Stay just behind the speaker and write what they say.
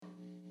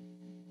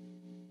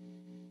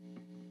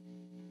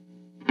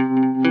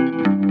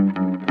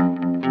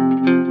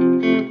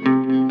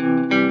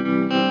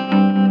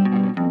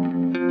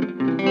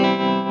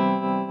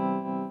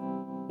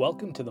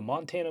Welcome to the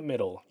Montana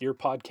Middle, your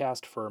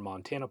podcast for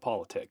Montana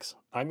politics.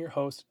 I'm your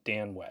host,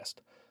 Dan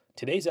West.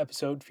 Today's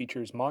episode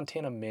features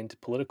Montana Mint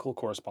political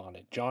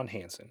correspondent John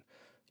Hansen.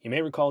 You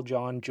may recall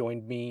John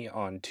joined me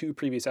on two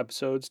previous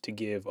episodes to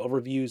give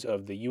overviews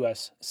of the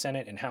U.S.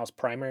 Senate and House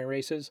primary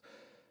races,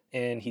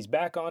 and he's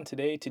back on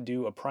today to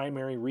do a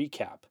primary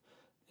recap.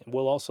 And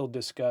we'll also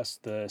discuss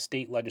the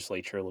state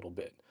legislature a little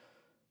bit.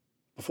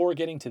 Before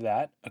getting to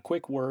that, a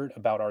quick word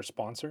about our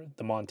sponsor,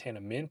 the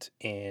Montana Mint,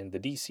 and the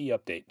DC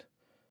update.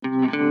 In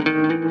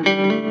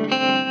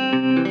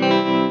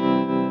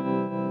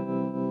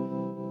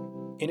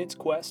its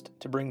quest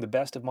to bring the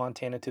best of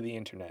Montana to the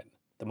internet,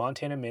 the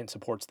Montana Mint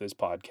supports this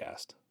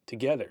podcast.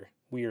 Together,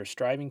 we are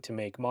striving to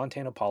make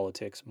Montana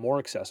politics more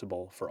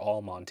accessible for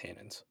all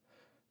Montanans.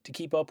 To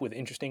keep up with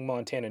interesting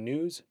Montana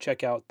news,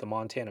 check out the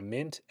Montana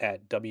Mint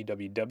at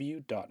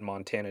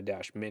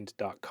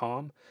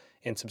www.montana-mint.com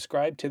and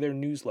subscribe to their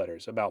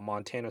newsletters about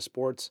Montana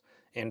sports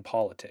and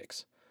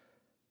politics.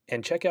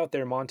 And check out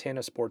their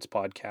Montana sports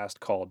podcast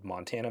called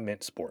Montana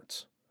Mint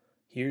Sports.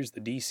 Here's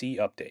the DC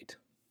update.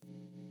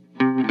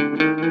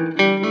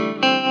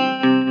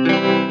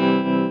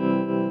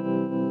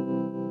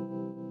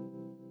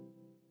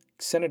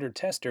 Senator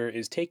Tester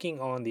is taking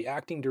on the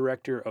acting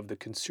director of the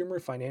Consumer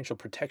Financial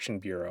Protection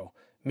Bureau,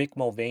 Mick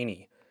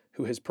Mulvaney,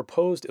 who has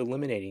proposed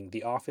eliminating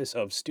the Office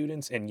of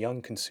Students and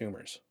Young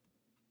Consumers.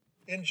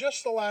 In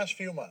just the last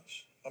few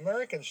months,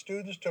 American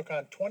students took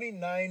on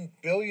 $29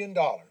 billion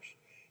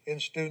in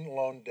student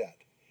loan debt,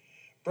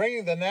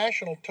 bringing the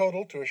national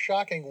total to a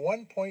shocking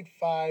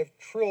 $1.5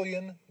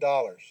 trillion.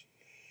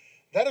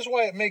 That is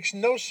why it makes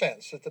no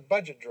sense that the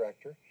budget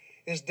director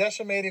is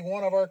decimating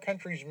one of our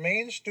country's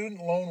main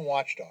student loan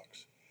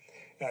watchdogs.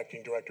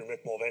 Acting Director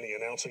Mick Mulvaney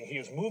announcing he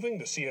is moving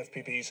the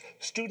CFPB's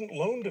Student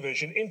Loan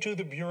Division into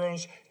the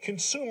Bureau's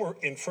Consumer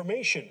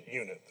Information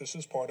Unit. This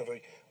is part of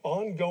an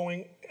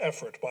ongoing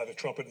effort by the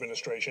Trump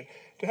administration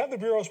to have the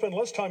Bureau spend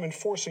less time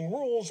enforcing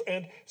rules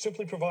and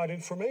simply provide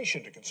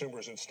information to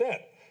consumers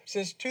instead.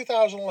 Since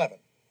 2011,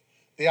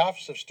 the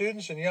Office of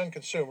Students and Young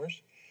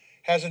Consumers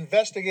has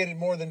investigated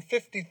more than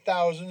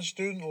 50,000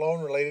 student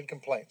loan-related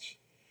complaints.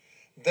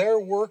 Their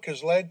work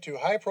has led to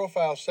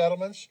high-profile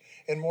settlements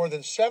and more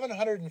than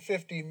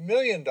 $750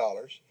 million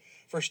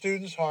for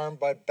students harmed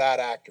by bad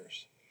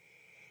actors.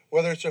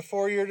 Whether it's a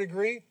 4-year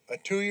degree, a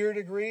 2-year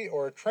degree,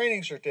 or a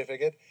training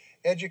certificate,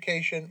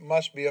 education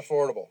must be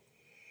affordable.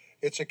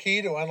 It's a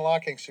key to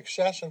unlocking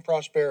success and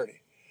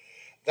prosperity.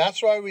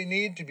 That's why we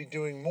need to be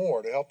doing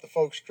more to help the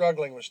folks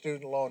struggling with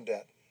student loan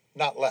debt,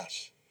 not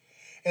less.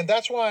 And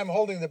that's why I'm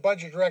holding the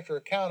budget director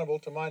accountable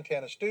to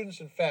Montana students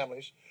and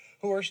families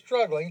who are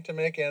struggling to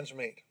make ends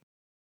meet.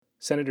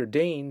 Senator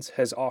Daines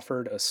has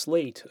offered a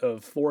slate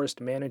of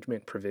forest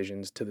management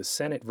provisions to the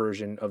Senate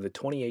version of the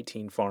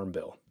 2018 Farm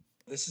Bill.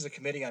 This is a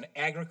committee on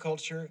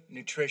agriculture,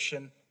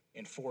 nutrition,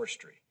 and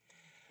forestry.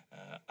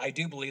 I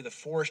do believe the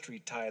forestry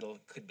title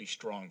could be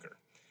stronger.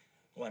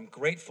 Well, I'm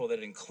grateful that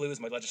it includes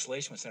my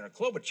legislation with Senator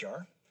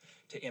Klobuchar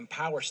to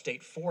empower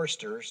state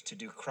foresters to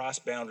do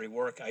cross-boundary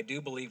work. I do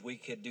believe we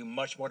could do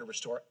much more to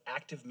restore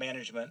active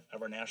management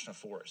of our national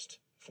forest.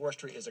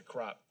 Forestry is a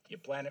crop. You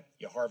plant it,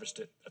 you harvest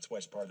it. That's why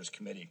it's part of this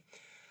committee.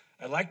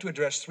 I'd like to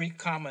address three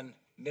common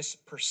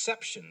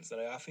misperceptions that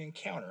I often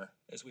encounter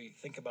as we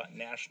think about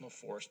national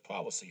forest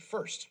policy.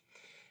 First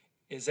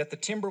is that the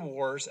timber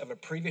wars of a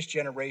previous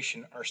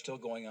generation are still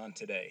going on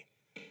today.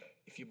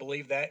 If you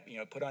believe that,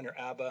 put on your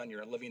ABBA and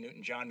your Olivia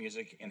Newton-John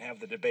music and have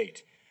the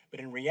debate. But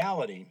in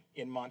reality,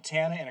 in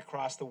Montana and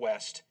across the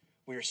West,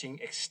 we are seeing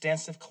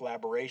extensive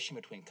collaboration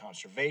between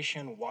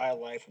conservation,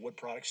 wildlife, wood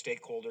product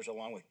stakeholders,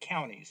 along with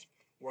counties,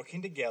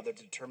 working together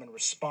to determine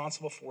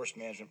responsible forest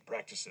management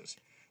practices.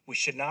 We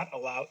should not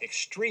allow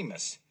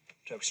extremists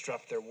to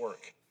obstruct their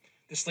work.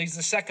 This leads to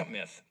the second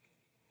myth,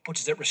 which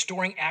is that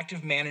restoring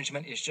active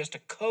management is just a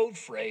code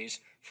phrase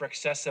for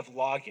excessive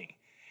logging.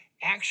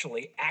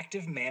 Actually,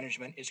 active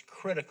management is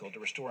critical to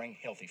restoring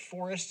healthy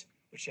forests,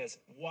 which has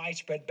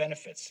widespread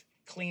benefits: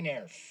 clean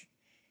air,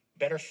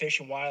 better fish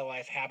and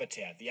wildlife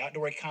habitat, the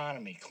outdoor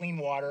economy, clean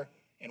water,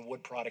 and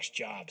wood products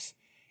jobs.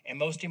 And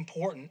most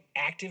important,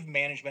 active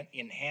management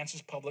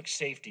enhances public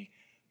safety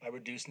by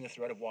reducing the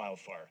threat of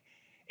wildfire.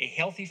 A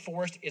healthy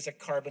forest is a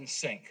carbon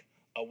sink.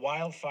 A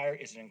wildfire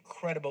is an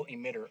incredible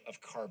emitter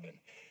of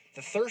carbon.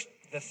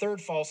 The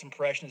third false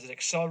impression is that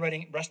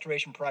accelerating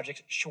restoration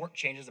projects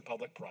shortchanges the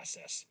public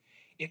process.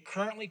 It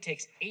currently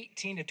takes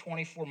 18 to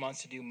 24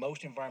 months to do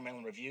most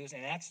environmental reviews,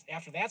 and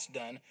after that's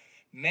done,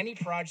 many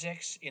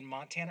projects in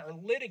Montana are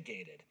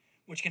litigated,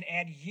 which can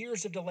add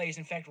years of delays.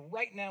 In fact,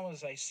 right now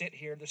as I sit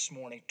here this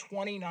morning,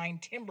 29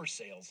 timber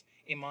sales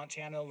in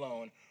Montana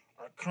alone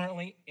are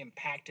currently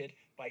impacted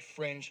by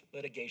fringe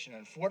litigation.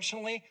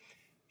 Unfortunately,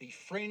 the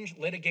fringe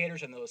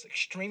litigators and those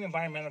extreme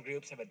environmental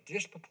groups have a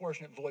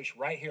disproportionate voice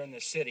right here in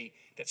this city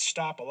that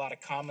stop a lot of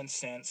common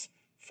sense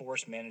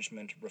forest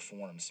management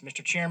reforms.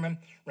 Mr. Chairman,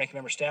 Ranking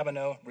Member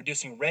Stabenow,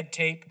 reducing red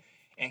tape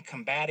and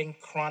combating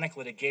chronic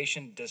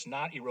litigation does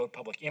not erode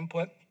public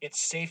input, it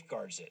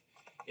safeguards it.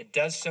 It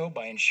does so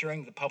by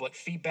ensuring the public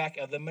feedback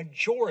of the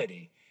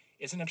majority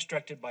isn't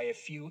obstructed by a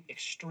few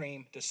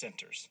extreme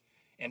dissenters.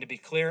 And to be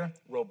clear,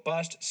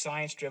 robust,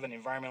 science-driven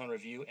environmental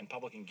review and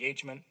public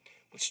engagement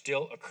would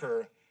still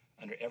occur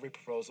under every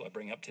proposal I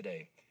bring up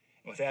today.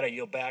 And with that, I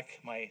yield back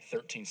my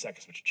 13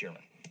 seconds, Mr.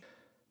 Chairman.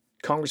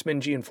 Congressman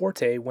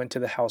Gianforte went to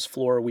the House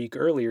floor a week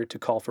earlier to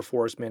call for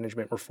forest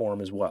management reform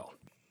as well.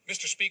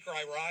 Mr. Speaker,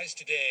 I rise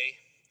today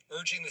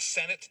urging the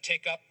Senate to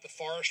take up the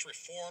forest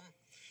reforms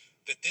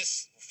that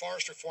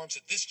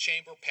this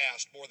chamber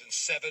passed more than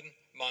 7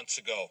 months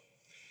ago.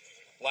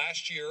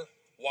 Last year,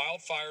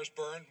 wildfires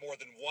burned more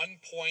than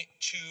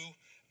 1.2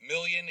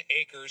 million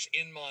acres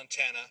in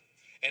Montana,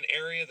 an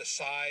area the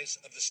size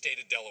of the state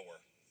of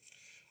Delaware.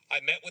 I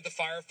met with the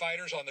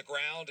firefighters on the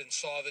ground and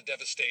saw the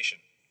devastation.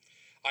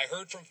 I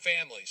heard from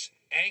families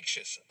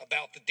anxious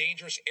about the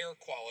dangerous air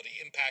quality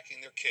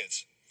impacting their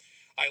kids.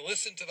 I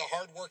listened to the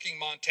hardworking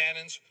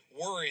Montanans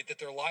worried that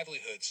their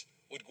livelihoods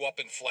would go up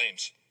in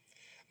flames.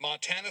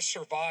 Montana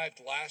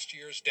survived last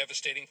year's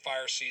devastating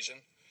fire season.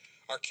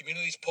 Our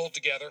communities pulled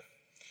together,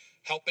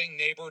 helping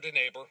neighbor to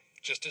neighbor,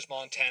 just as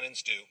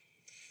Montanans do.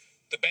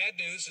 The bad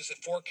news is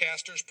that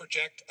forecasters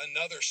project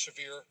another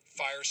severe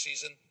fire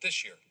season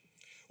this year.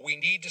 We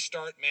need to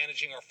start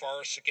managing our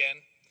forests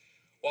again.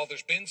 While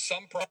there's been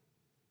some progress,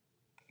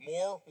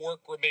 more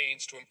work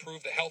remains to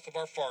improve the health of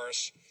our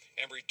forests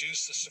and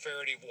reduce the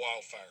severity of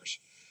wildfires.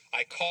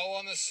 I call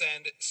on the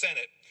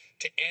Senate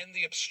to end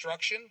the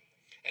obstruction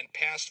and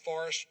pass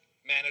forest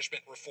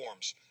management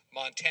reforms.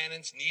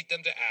 Montanans need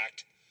them to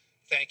act.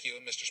 Thank you,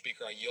 and Mr.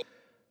 Speaker, I yield.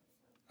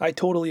 I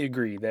totally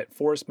agree that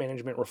forest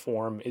management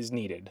reform is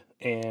needed,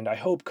 and I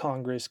hope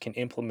Congress can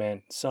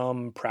implement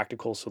some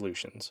practical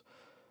solutions.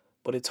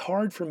 But it's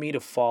hard for me to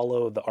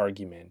follow the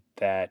argument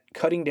that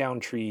cutting down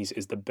trees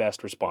is the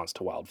best response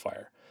to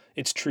wildfire.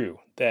 It's true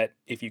that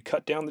if you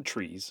cut down the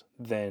trees,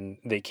 then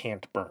they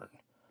can't burn.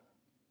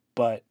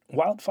 But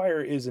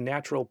wildfire is a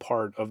natural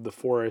part of the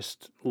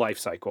forest life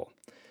cycle.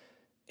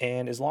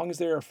 And as long as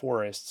there are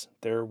forests,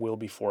 there will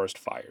be forest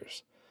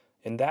fires.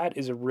 And that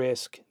is a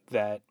risk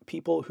that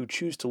people who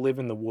choose to live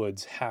in the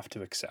woods have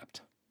to accept.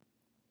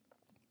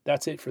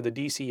 That's it for the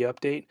DC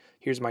update.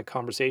 Here's my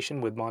conversation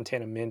with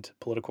Montana Mint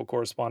political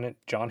correspondent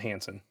John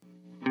Hanson.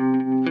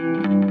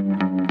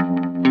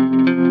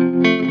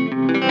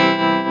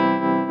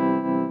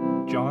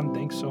 John,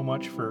 thanks so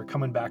much for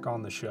coming back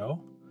on the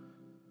show.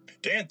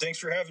 Dan, thanks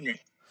for having me.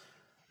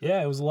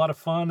 Yeah, it was a lot of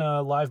fun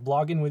live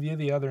blogging with you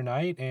the other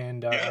night,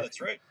 and yeah, that's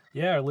right.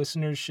 Yeah, our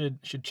listeners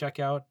should check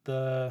out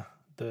the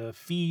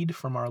feed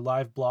from our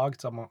live blog.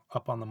 It's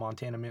up on the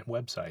Montana Mint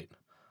website.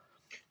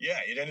 Yeah,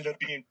 it ended up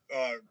being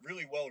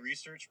really well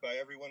researched by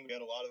everyone. We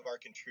had a lot of our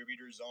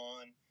contributors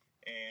on,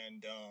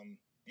 and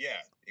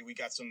we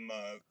got some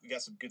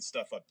good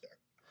stuff up there.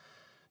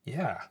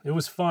 Yeah, it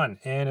was fun,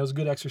 and it was a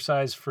good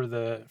exercise for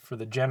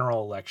the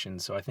general election.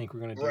 So I think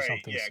we're going to do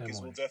something similar. Yeah,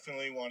 because we'll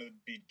definitely want to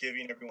be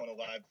giving everyone a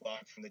live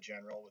blog from the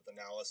general with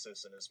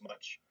analysis and as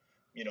much,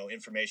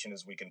 information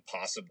as we can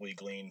possibly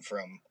glean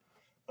from,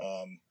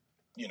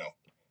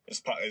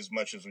 as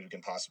much as we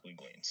can possibly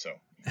glean. So.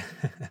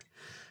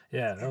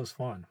 Yeah, that was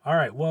fun. All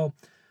right, well,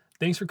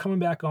 thanks for coming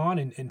back on,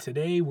 and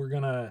today we're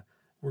gonna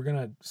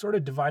sort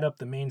of divide up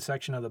the main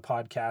section of the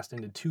podcast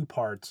into two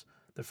parts.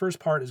 The first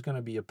part is going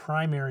to be a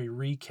primary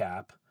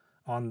recap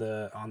on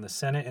the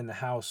Senate and the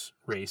House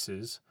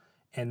races,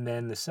 and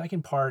then the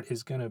second part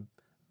is going to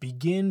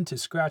begin to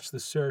scratch the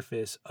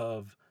surface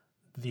of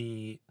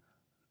the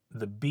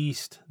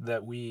beast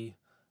that we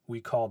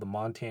call the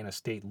Montana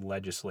State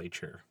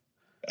Legislature.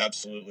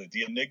 Absolutely,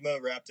 the enigma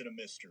wrapped in a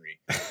mystery.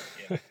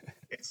 Yeah.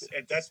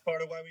 That's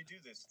part of why we do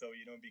this, though,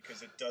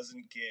 because it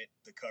doesn't get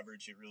the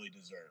coverage it really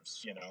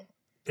deserves.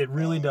 It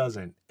really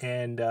doesn't,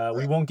 and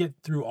we won't get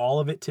through all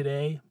of it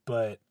today,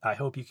 but I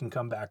hope you can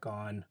come back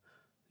on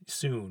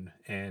soon,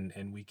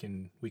 and we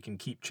can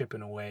keep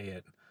chipping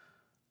away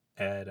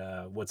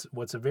at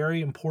what's a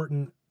very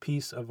important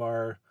piece of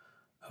our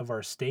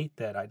state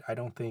that I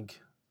don't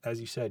think,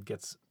 as you said,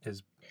 gets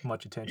as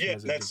much attention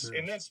as it deserves.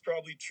 And that's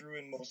probably true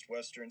in most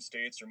Western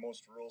states or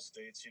most rural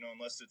states,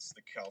 unless it's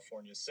the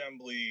California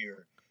Assembly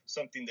or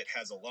something that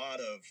has a lot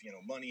of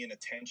money and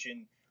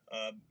attention.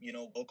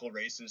 Local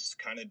races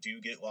kind of do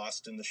get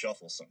lost in the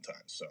shuffle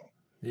sometimes. So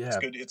yeah,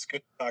 it's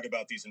good to talk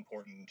about these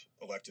important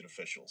elected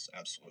officials.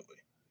 Absolutely.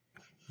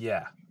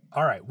 Yeah.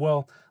 All right.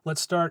 Well,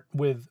 let's start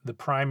with the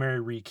primary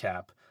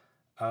recap.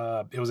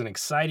 It was an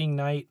exciting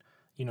night.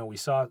 We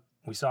saw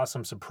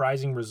some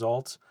surprising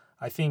results.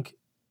 I think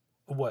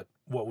what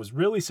was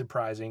really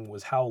surprising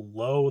was how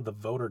low the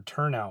voter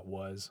turnout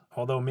was,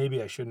 although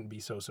maybe I shouldn't be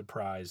so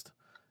surprised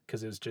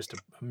because it was just a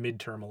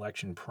midterm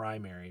election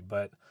primary.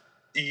 But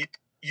I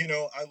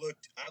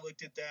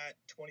looked at that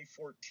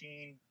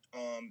 2014.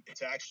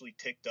 It's actually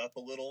ticked up a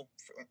little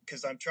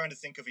because I'm trying to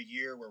think of a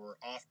year where we're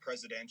off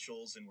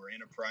presidentials and we're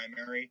in a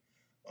primary.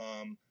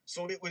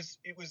 So it was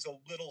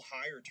a little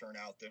higher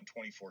turnout than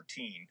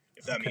 2014,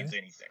 if that means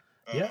anything.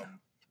 Yeah.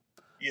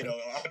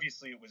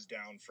 Obviously it was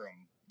down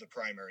from the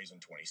primaries in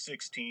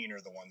 2016 or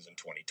the ones in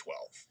 2012.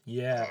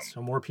 Yeah.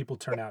 So more people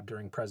turn out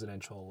during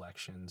presidential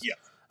elections. Yeah.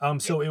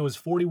 So it was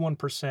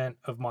 41%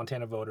 of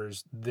Montana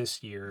voters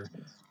this year.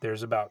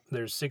 There's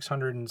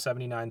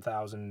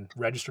 679,000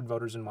 registered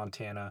voters in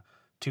Montana.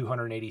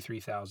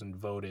 283,000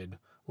 voted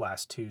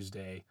last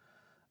Tuesday.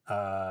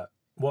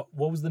 What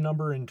was the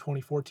number in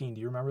 2014?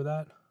 Do you remember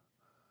that?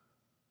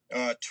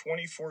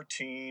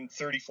 2014,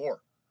 34%.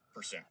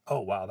 Oh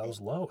wow, that was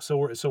low. So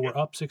we're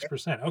up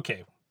 6%.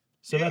 Okay,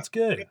 so that's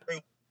good.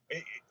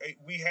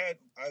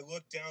 I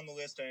looked down the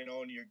list, and I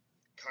know you're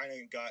kind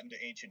of got into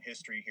ancient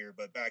history here,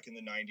 but back in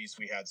the 90s,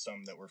 we had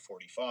some that were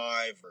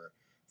 45 or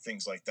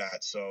things like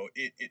that. So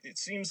it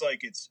seems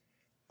like it's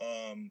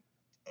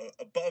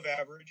above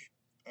average,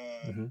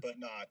 but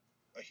not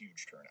a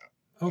huge turnout.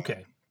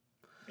 Okay.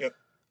 Yep.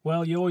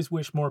 Well, you always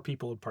wish more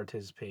people would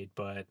participate,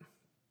 but.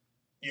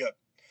 Yep.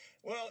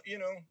 Well,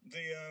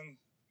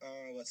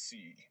 let's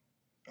see.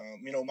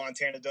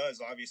 Montana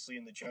does, obviously,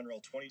 in the general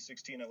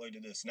 2016, I looked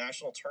at this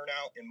national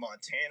turnout in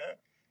Montana,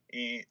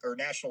 or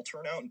national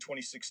turnout in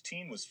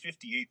 2016 was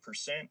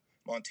 58%.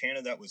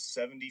 Montana, that was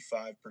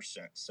 75%,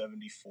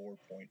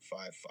 74.55.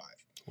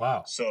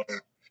 Wow. So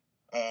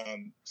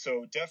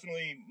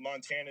definitely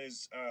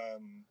Montana's,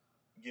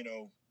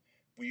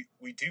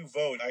 we do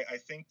vote. I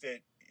think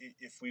that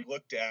if we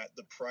looked at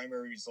the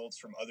primary results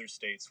from other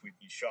states, we'd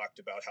be shocked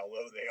about how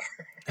low they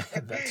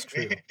are. That's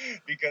true.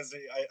 Because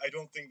I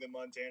don't think the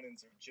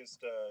Montanans are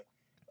just,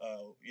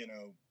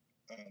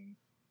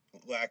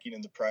 lacking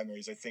in the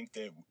primaries. I think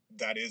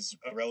that is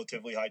a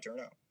relatively high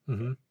turnout.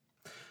 Mm-hmm.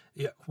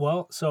 Yeah.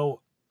 Well, so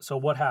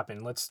what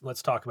happened?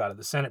 Let's talk about it.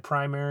 The Senate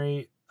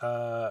primary.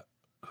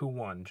 Who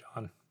won,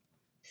 John?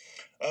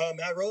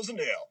 Matt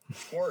Rosendale,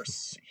 of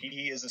course.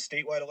 He is a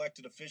statewide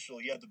elected official.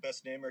 He had the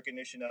best name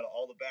recognition out of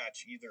all the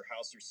batch, either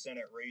House or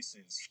Senate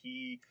races.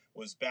 He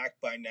was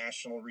backed by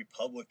national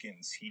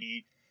Republicans.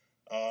 He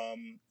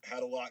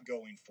had a lot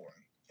going for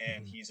him.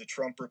 And he's a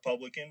Trump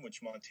Republican,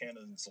 which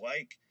Montanans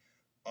like.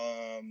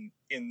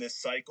 In this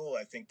cycle,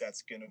 I think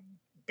that's going to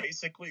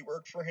basically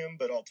work for him,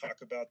 but I'll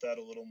talk about that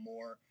a little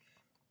more.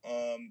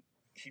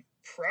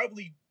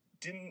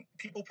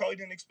 People probably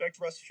didn't expect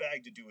Russ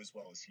Fagg to do as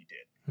well as he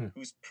did,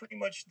 who's pretty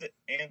much the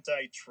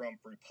anti-Trump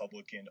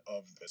Republican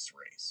of this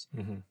race.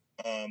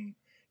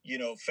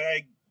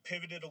 Fagg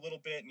pivoted a little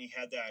bit, and he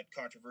had that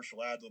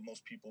controversial ad that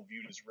most people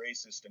viewed as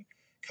racist, and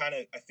kind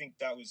of, I think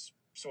that was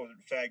sort of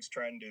Fagg's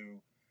trying to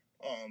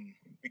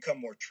become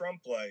more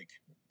Trump-like,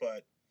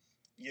 but,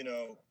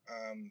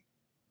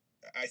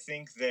 I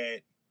think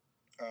that,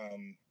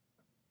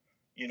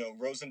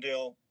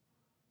 Rosendale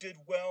did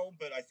well,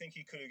 but I think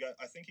he could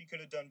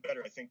have done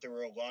better. I think there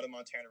were a lot of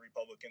Montana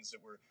Republicans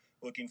that were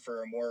looking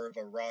for more of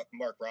a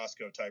Mark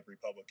Roscoe type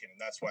Republican, and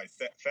that's why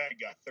Fagg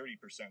got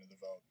 30% of the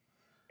vote,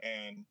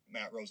 and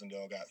Matt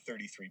Rosendale got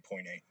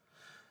 33.8.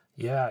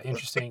 Yeah,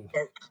 interesting.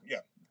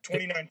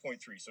 29.3,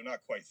 so not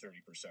quite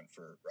 30%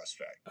 for Russ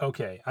Fagg.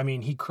 Okay, I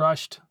mean he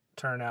crushed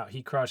turnout.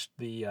 He crushed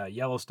the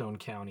Yellowstone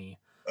County,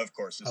 of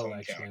course, his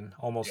election,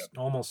 almost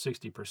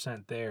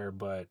 60% there,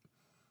 but.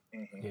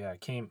 Yeah,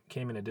 came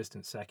in a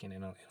distant second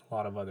in a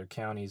lot of other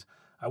counties.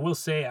 I will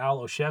say Al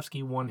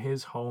Olszewski won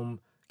his home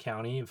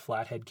county,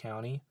 Flathead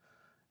County,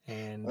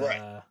 and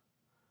right.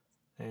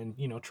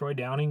 Troy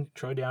Downing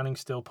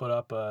still put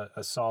up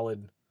a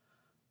solid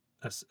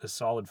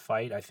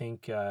fight. I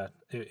think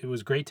it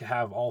was great to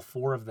have all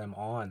four of them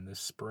on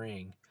this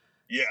spring.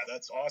 Yeah,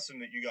 that's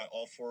awesome that you got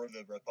all four of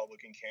the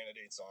Republican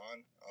candidates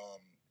on.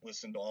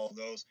 Listen to all of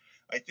those.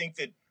 I think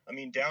that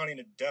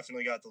Downing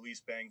definitely got the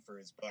least bang for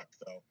his buck,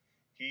 though.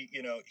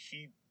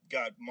 He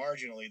got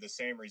marginally the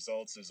same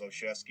results as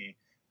Olszewski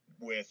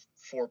with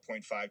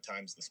 4.5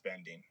 times the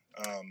spending.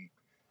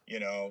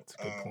 That's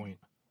a good point.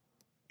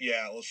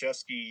 Yeah,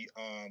 Olszewski,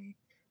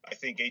 I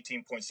think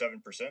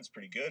 18.7% is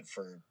pretty good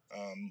for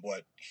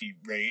what he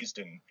raised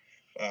and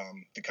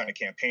the kind of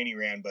campaign he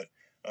ran. But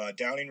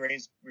Downing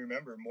raised,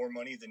 remember, more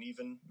money than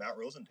even Matt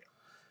Rosendale,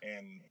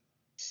 and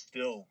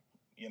still,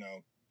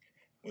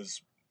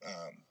 was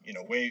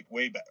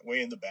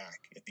way in the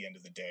back at the end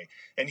of the day.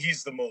 And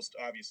he's the most,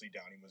 obviously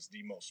Downing was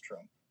the most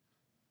Trump.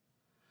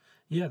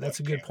 Yeah, that's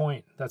a good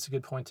point. That's a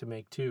good point to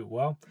make too.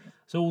 Well,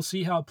 so we'll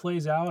see how it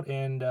plays out.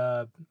 And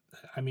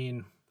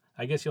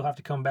I guess you'll have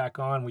to come back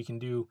on. We can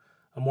do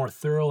a more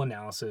thorough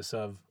analysis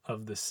of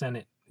the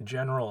Senate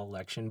general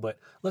election. But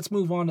let's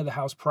move on to the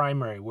House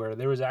primary, where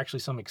there was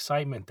actually some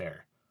excitement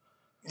there.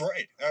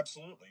 Right,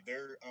 absolutely.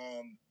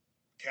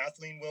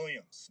 Kathleen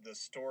Williams, the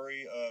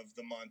story of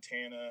the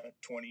Montana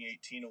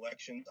 2018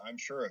 election, I'm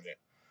sure of it.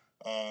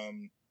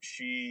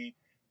 She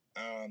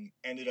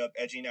ended up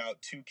edging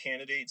out two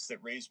candidates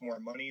that raised more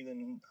money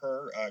than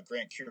her,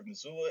 Grant Keir of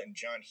Missoula and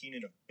John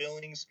Heenan of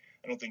Billings.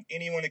 I don't think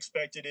anyone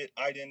expected it.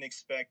 I didn't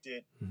expect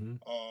it. When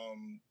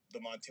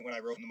I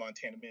wrote in the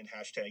Montana Min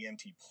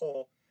 #MT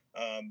poll,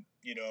 I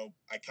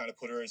kind of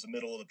put her as a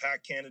middle of the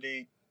pack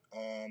candidate.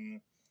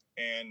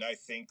 And I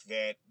think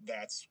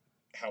that's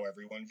how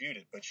everyone viewed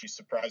it, but she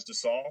surprised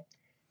us all.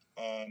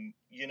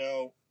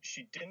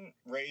 She didn't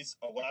raise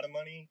a lot of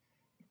money,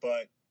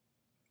 but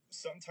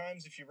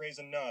sometimes if you raise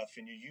enough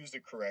and you use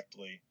it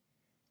correctly,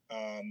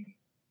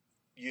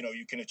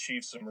 you can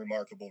achieve some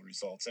remarkable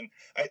results. And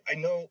I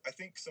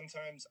think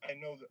sometimes I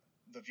know that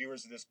the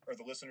viewers of this or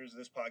the listeners of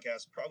this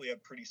podcast probably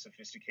have pretty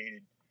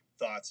sophisticated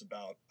thoughts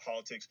about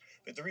politics.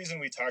 But the reason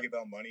we talk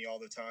about money all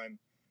the time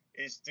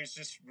is there's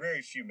just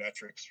very few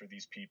metrics for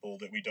these people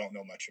that we don't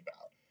know much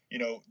about.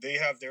 They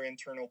have their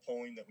internal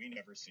polling that we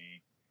never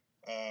see.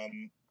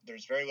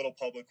 There's very little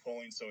public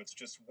polling, so it's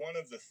just one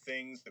of the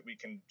things that we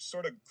can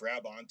sort of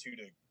grab onto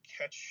to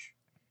catch,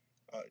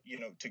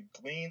 to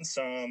glean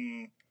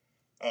some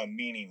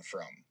meaning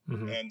from.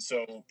 Mm-hmm. And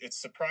so it's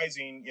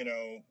surprising,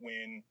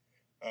 when,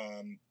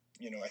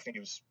 I think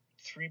it was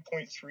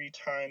 3.3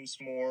 times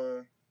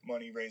more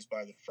money raised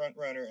by the front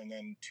runner and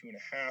then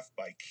 2.5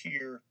 by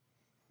Keir.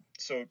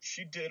 So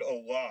she did a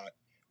lot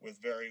with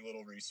very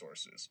little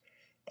resources.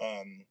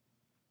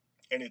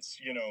 And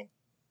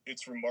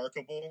it's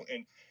remarkable,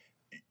 and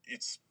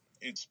it's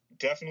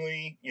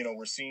definitely,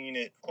 we're seeing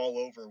it all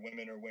over.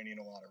 Women are winning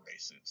a lot of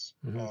races.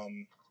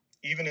 Mm-hmm.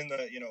 Even in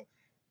the,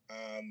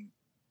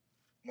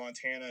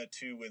 Montana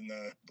too, in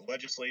the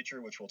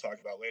legislature, which we'll talk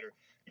about later,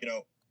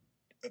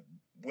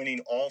 winning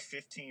all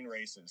 15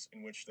 races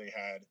in which they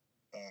had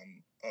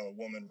a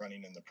woman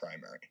running in the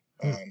primary.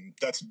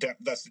 That's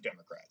the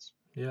Democrats.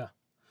 Yeah.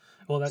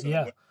 Well,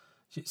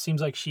 it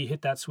seems like she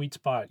hit that sweet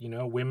spot.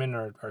 Women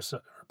are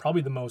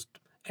probably the most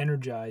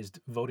energized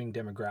voting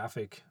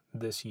demographic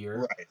this year.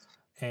 Right.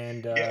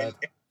 And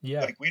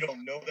like, we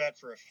don't know that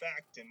for a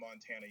fact in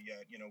Montana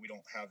yet. We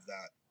don't have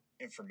that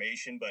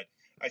information, but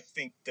I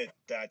think that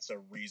that's a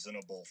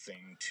reasonable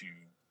thing to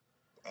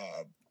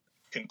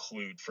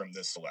conclude from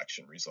this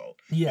election result.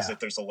 Yeah. Is that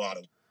there's a lot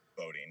of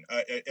voting.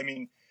 I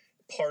mean,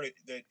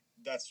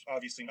 that's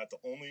obviously not the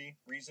only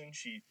reason.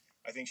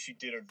 I think she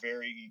did a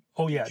very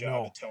good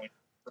job of telling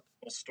her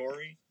personal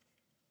story.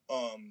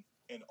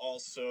 And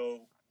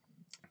also,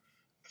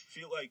 I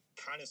feel like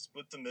kind of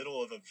split the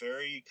middle of a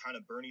very kind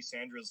of Bernie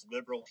Sanders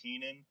liberal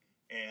Heenan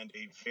and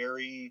a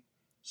very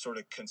sort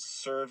of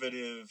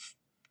conservative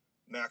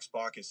Max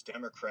Baucus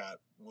Democrat,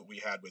 what we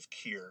had with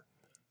Keir.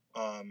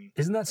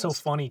 Isn't that so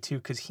funny too?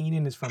 Because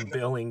Heenan is from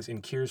Billings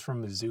and Keir's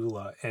from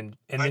Missoula, and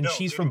then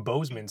she's from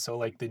Bozeman, so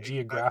like the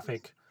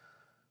geographic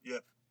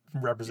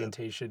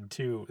representation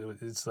too.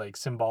 It's like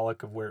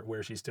symbolic of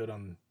where she stood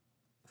on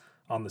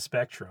the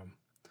spectrum.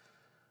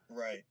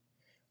 Right.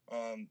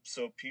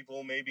 So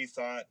people maybe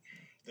thought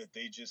that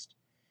they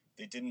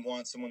didn't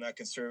want someone that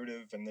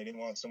conservative and they didn't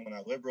want someone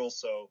that liberal.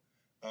 So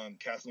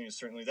Kathleen is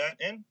certainly that,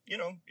 and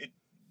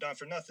not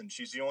for nothing,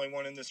 she's the only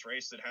one in this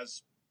race that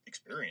has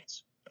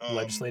experience.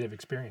 Legislative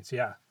experience,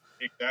 yeah.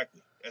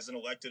 Exactly. As an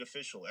elected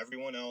official,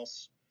 everyone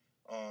else,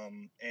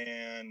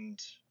 and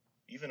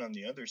even on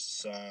the other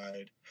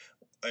side,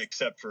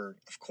 except for,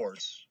 of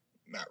course,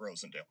 Matt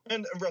Rosendale.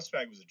 And Russ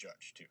Fagg was a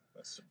judge, too.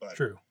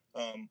 True.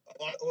 A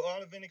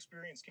lot of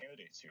inexperienced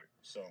candidates here.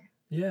 So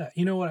yeah,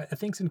 what I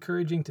think's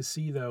encouraging to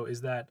see, though,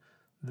 is that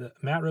the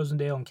Matt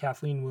Rosendale and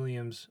Kathleen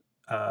Williams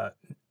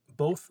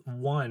both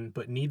won,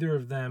 but neither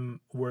of them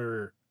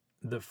were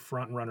the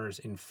front runners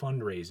in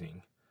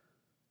fundraising.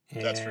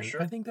 And that's for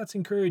sure. I think that's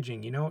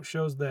encouraging. It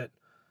shows that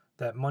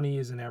money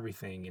isn't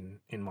everything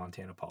in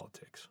Montana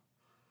politics.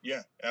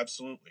 Yeah,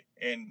 absolutely.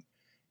 And,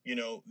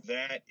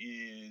 that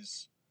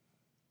is,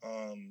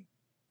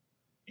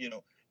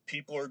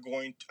 people are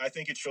I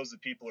think it shows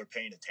that people are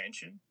paying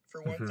attention,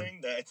 for one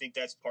thing. That I think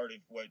that's part of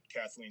what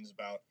Kathleen's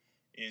about,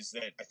 is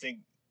that I think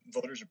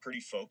voters are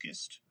pretty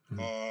focused.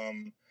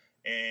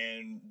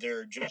 And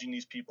they're judging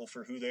these people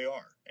for who they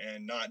are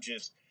and not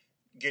just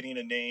getting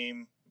a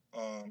name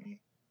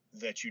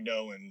that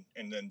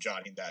and then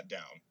jotting that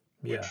down.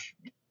 Yeah. Which,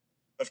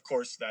 of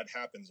course, that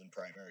happens in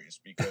primaries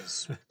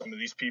because some of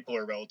these people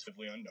are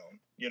relatively unknown,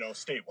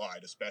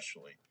 statewide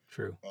especially.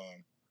 True.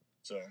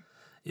 So.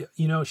 Yeah,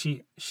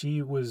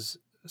 she was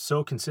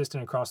so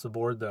consistent across the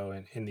board, though,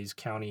 in these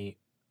county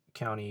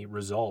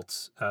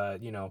results. Right.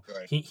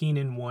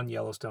 Heenan won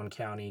Yellowstone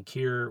County,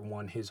 Keir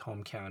won his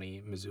home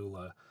county,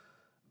 Missoula,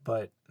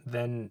 but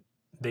then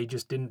they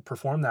just didn't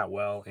perform that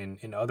well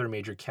in other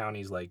major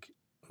counties like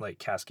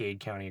Cascade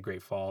County,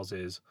 Great Falls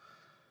is.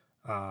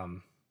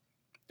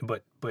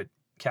 But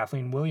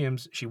Kathleen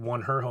Williams, she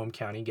won her home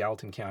county,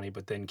 Gallatin County,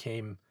 but then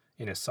came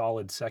in a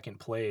solid second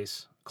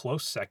place,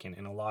 close second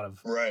in a lot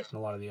of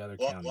the other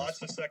counties.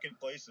 Lots of second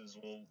places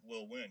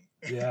will win.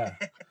 Yeah,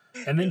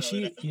 and then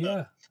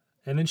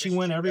and then she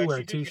went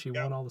everywhere too. She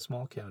won all the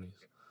small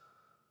counties.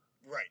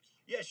 Right.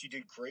 Yeah, she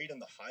did great in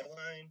the High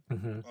Line.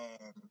 Mm-hmm.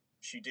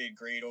 She did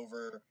great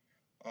over.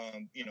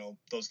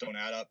 Those don't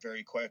add up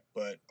very quick,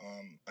 but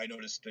I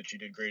noticed that she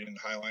did great in the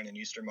High Line in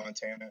Eastern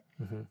Montana.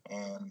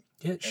 Mm-hmm.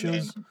 It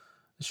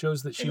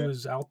shows that she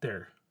was out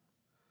there.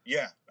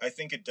 Yeah, I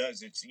think it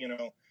does. It's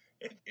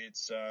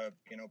it's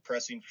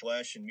pressing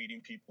flesh and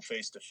meeting people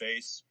face to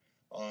face.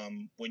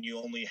 When you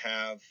only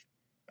have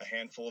a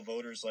handful of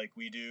voters like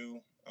we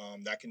do,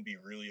 that can be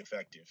really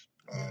effective.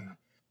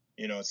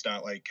 It's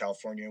not like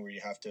California where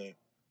you have to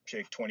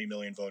shake 20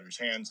 million voters'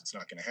 hands. It's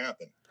not going to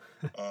happen.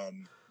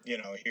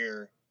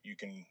 Here you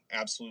can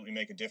absolutely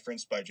make a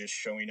difference by just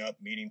showing up,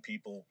 meeting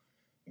people,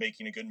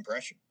 making a good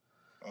impression.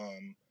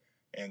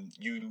 And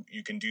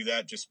you can do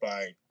that just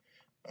by,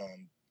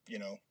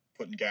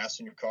 putting gas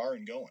in your car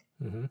and going.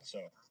 Mm-hmm. So,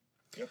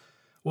 yep.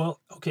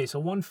 Well, okay, so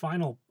one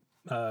final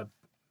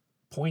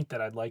point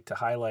that I'd like to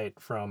highlight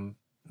from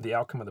the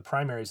outcome of the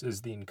primaries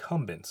is the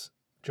incumbents,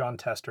 John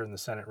Tester in the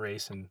Senate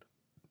race and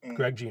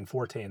Greg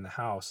Gianforte in the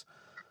House.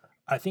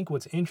 I think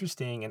what's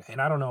interesting, and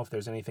I don't know if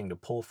there's anything to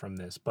pull from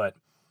this, but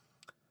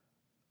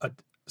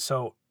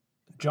so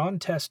John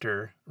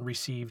Tester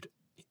received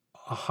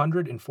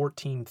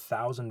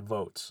 114,000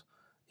 votes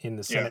in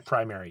the Senate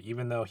primary,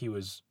 even though he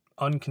was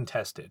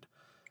uncontested.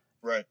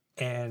 Right.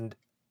 And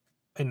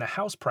in the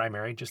House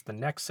primary, just the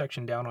next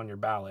section down on your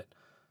ballot,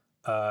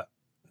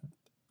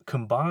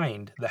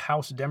 combined, the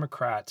House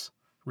Democrats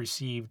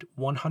received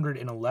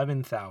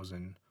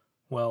 111,000,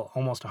 well,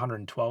 almost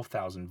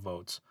 112,000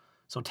 votes.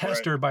 So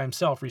Tester by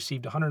himself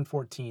received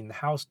 114. The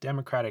House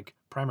Democratic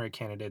primary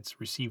candidates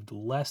received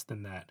less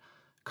than that.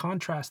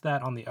 Contrast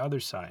that on the other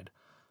side.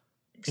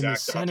 In the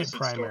Senate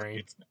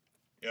primary,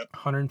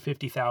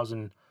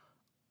 150,000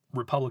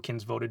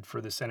 Republicans voted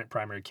for the Senate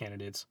primary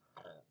candidates,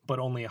 but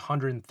only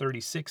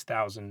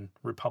 136,000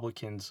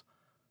 Republicans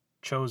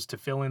chose to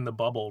fill in the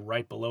bubble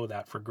right below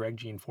that for Greg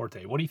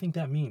Gianforte. What do you think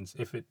that means,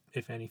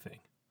 if anything?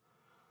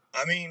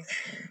 I mean,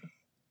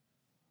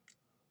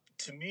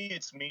 to me,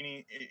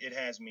 it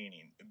has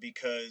meaning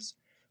because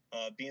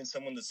being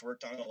someone that's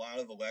worked on a lot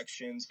of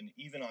elections and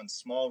even on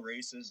small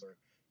races or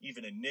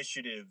even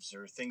initiatives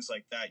or things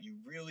like that, you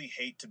really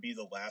hate to be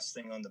the last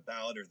thing on the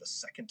ballot or the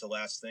second to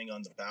last thing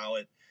on the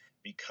ballot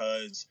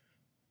because,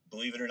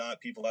 believe it or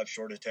not, people have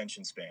short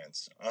attention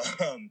spans.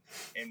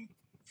 And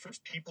for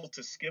people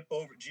to skip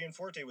over,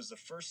 Gianforte was the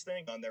first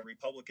thing on their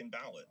Republican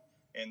ballot,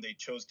 and they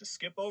chose to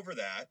skip over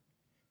that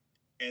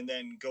and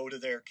then go to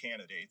their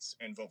candidates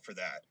and vote for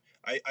that.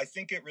 I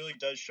think it really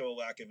does show a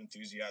lack of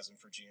enthusiasm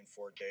for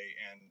Gianforte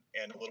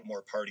and a little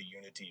more party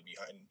unity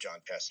behind John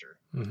Tester.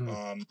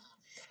 Mm-hmm.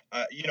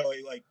 I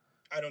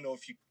don't know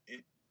if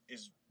it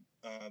is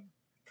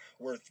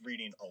worth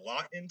reading a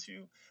lot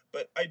into,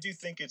 but I do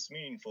think it's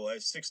meaningful.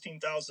 As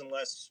 16,000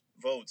 less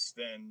votes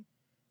than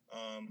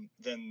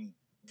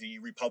the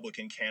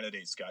Republican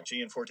candidates got.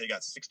 Gianforte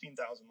got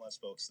 16,000 less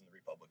votes than the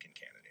Republican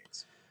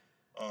candidates.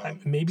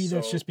 Maybe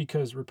that's just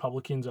because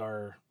Republicans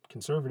are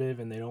conservative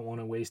and they don't want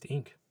to waste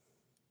ink.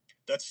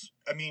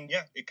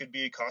 It could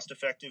be a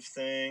cost-effective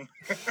thing.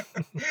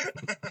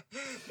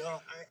 No,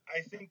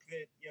 I think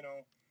that,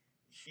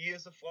 he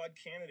is a flawed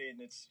candidate,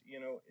 and it's,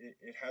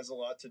 it has a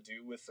lot to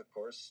do with, of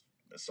course,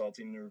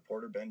 assaulting the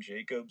reporter Ben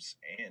Jacobs.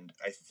 And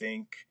I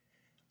think,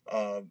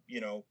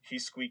 he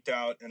squeaked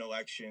out an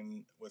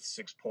election with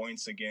 6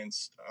 points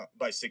against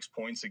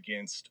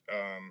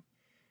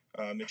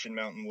Mission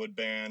Mountain Wood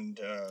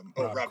Band.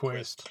 Rob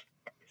Quist.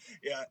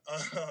 Yeah.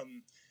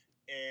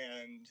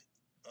 And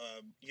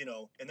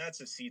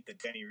that's a seat that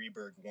Denny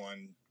Rehberg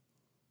won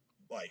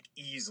like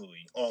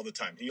easily all the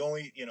time. He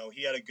only,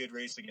 he had a good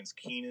race against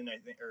Keenan, I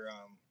think,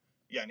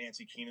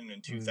 Nancy Keenan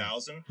in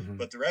 2000, mm-hmm.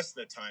 but the rest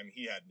of the time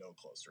he had no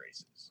close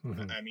races.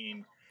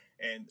 Mm-hmm.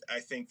 And I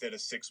think that a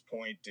 6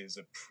 point is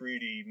a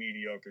pretty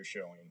mediocre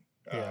showing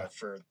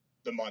for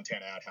the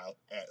Montana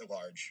at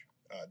large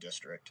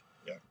district.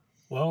 Yeah.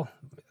 Well,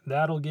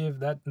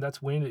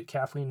 that's wind at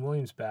Kathleen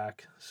Williams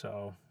back.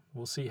 So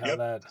we'll see how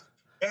that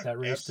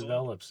race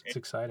develops. It's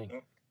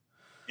exciting.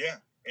 Yeah.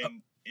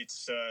 And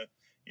it's,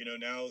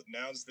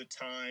 now's the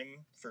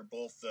time for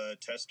both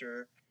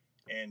Tester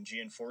and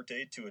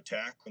Gianforte to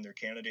attack when their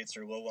candidates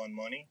are low on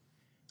money.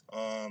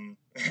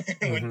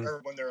 Mm-hmm.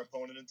 when their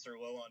opponents are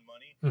low on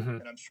money. Mm-hmm.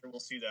 And I'm sure we'll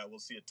see that. We'll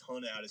see a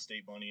ton of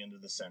out-of-state money into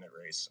the Senate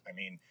race.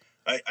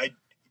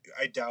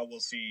 I doubt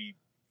we'll see,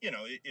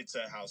 it's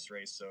a House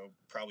race, so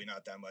probably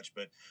not that much,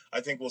 but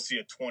I think we'll see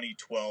a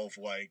 2012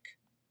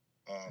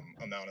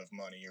 amount of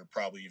money, or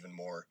probably even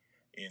more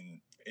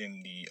in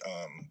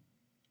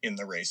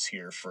the race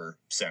here for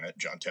Senate,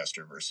 John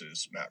Tester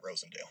versus Matt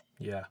Rosendale.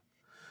 Yeah.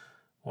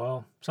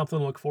 Well, something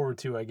to look forward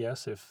to, I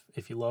guess,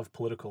 if you love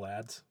political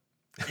ads.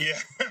 Yeah.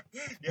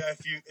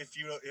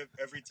 If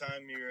every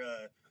time you're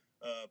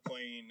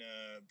playing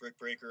Brick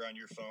Breaker on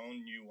your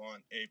phone, you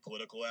want a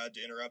political ad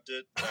to interrupt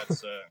it,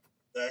 that's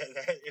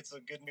it's a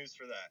good news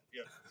for that.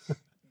 Yeah.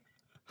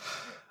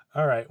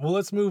 All right. Well,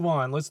 let's move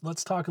on.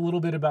 Let's talk a little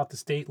bit about the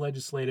state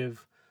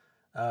legislative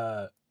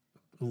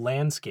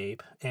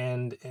landscape,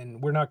 and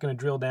we're not going to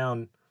drill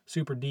down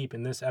super deep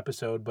in this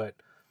episode, but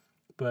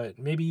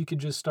maybe you could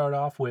just start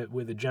off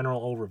with a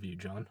general overview,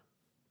 John.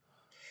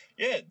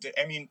 Yeah,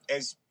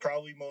 as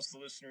probably most of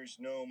the listeners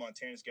know,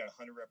 Montana's got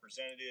 100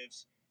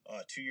 representatives,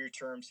 2-year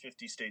terms,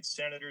 50 state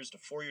senators to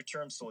 4-year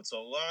terms, so it's a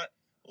lot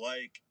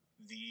like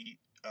the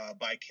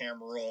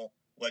bicameral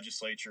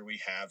legislature we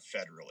have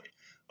federally.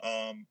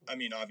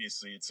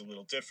 Obviously it's a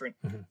little different,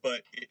 mm-hmm.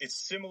 but it's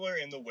similar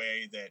in the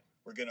way that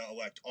we're going to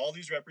elect all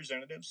these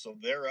representatives, so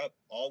they're up,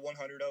 all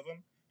 100 of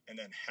them, and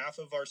then half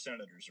of our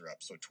senators are up,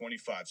 so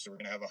 25. So we're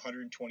going to have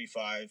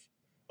 125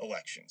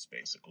 elections,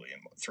 basically,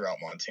 throughout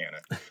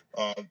Montana.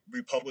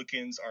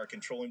 Republicans are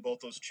controlling both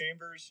those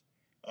chambers,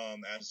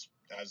 as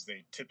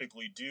they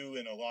typically do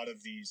in a lot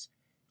of these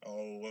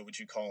what would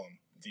you call them?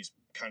 These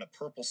kind of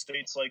purple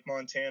states like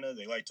Montana.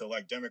 They like to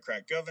elect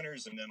Democrat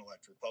governors and then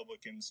elect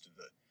Republicans to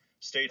the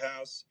state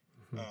house.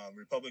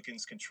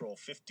 Republicans control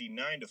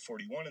 59 to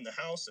 41 in the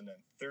House and then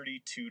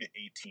 32 to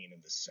 18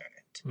 in the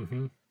Senate.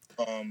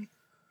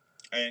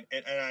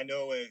 And I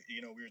know,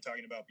 we were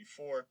talking about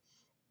before,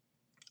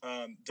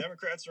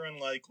 Democrats are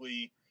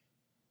unlikely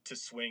to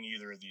swing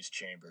either of these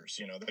chambers.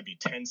 That'd be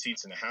 10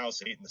 seats in the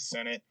House, 8 in the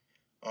Senate.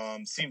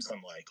 Seems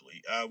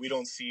unlikely. We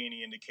don't see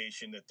any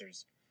indication that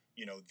there's,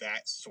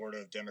 that sort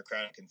of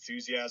Democratic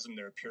enthusiasm.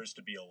 There appears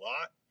to be a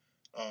lot,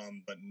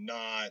 but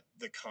not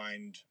the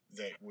kind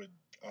that would,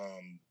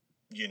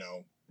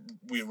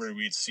 where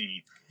we'd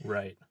see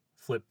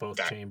flip both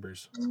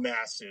chambers.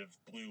 Massive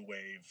blue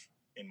wave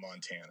in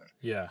Montana.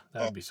 Yeah,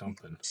 that'd be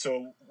something.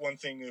 So one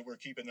thing that we're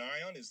keeping an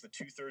eye on is the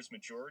 2/3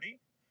 majority,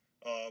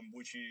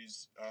 which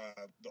is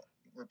the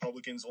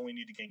Republicans only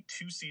need to gain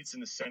 2 seats in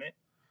the Senate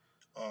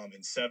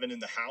and 7 in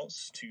the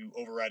House to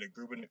override a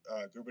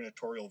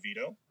gubernatorial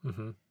veto.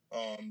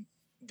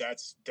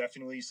 That's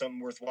definitely something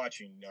worth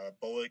watching.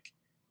 Bullock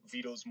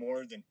vetoes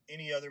more than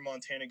any other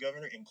Montana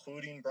governor,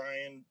 including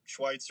Brian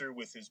Schweitzer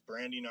with his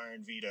branding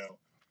iron veto.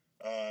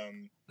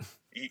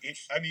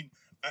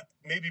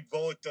 Maybe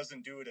Bullock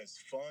doesn't do it as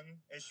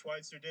fun as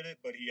Schweitzer did it,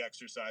 but he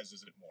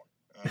exercises it more.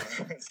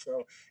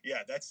 So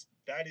yeah,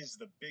 that is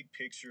the big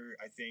picture.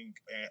 I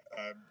think,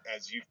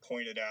 as you've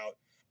pointed out,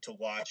 to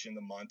watch in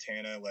the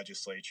Montana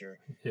legislature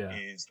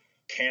is,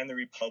 can the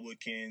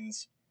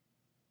Republicans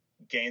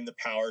gain the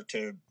power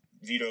to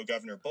veto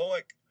Governor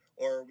Bullock,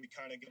 or are we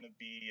kind of going to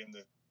be in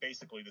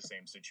basically the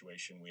same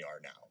situation we are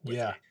now with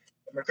a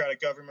Democratic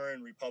governor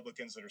and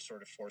Republicans that are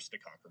sort of forced to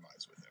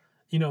compromise with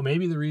him?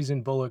 Maybe the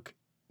reason Bullock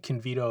can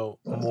veto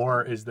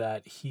more is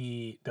that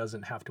he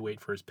doesn't have to wait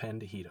for his pen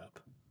to heat up.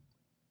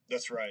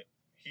 That's right.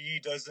 He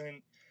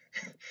doesn't.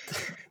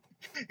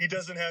 He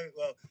doesn't have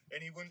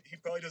and he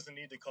probably doesn't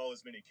need to call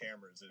as many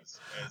cameras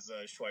as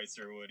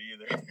Schweitzer would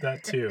either.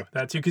 That too,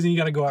 because then you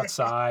got to go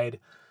outside,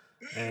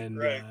 and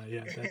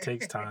that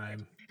takes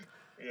time.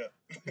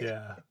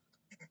 Yeah.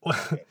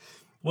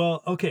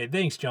 Well, okay.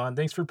 Thanks, John.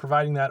 Thanks for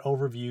providing that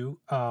overview.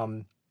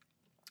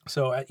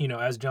 So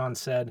as John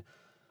said,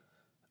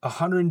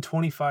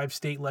 125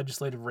 state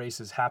legislative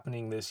races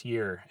happening this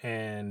year,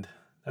 and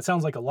that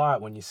sounds like a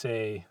lot when you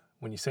say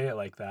it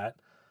like that.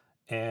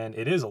 And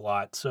it is a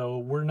lot, so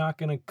we're not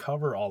going to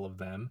cover all of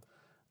them.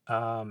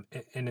 And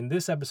in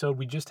this episode,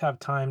 we just have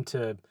time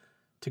to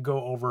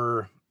go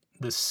over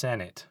the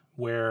Senate,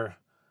 where,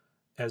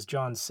 as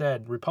John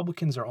said,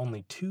 Republicans are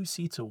only 2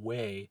 seats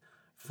away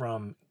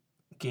from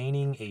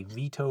gaining a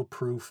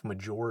veto-proof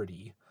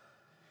majority.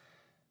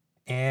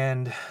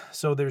 And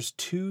so there's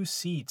 2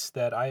 seats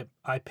that I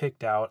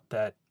picked out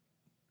that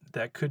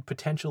could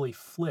potentially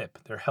flip.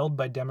 They're held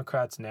by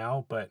Democrats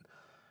now, but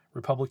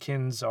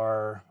Republicans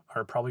are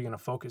probably going to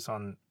focus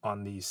on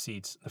these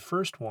seats. The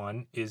first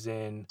one is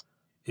in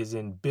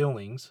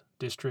Billings,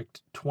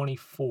 District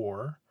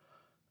 24.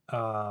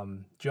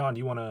 John, do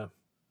you want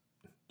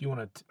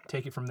to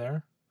take it from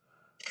there?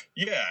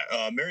 Yeah,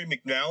 Mary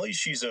McNally,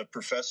 she's a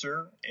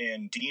professor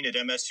and dean at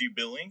MSU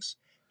Billings,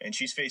 and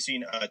she's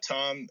facing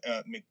Tom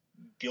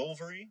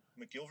McGilvery,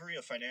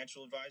 a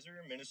financial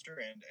advisor, minister,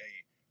 and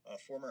a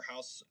former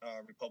House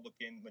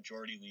Republican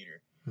majority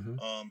leader.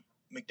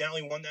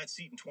 McNally won that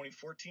seat in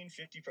 2014,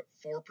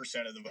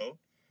 54% of the vote.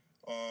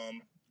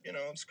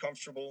 It's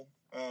comfortable.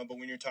 But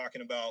when you're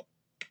talking about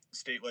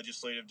state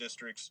legislative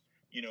districts,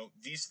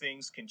 these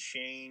things can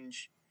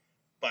change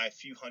by a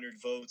few hundred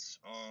votes.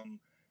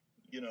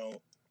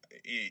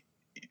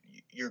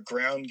 Your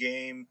ground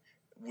game,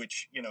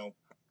 which,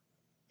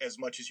 as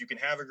much as you can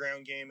have a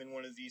ground game in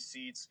one of these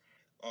seats,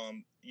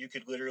 you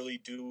could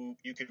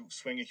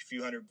swing a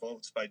few hundred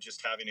votes by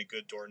just having a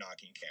good door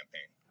knocking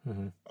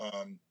campaign.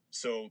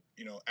 So,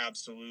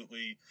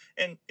 absolutely.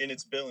 And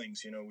it's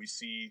Billings, we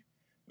see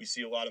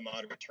a lot of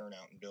moderate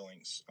turnout in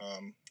Billings.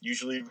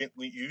 Usually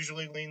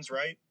leans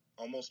right,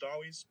 almost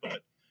always.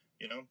 But,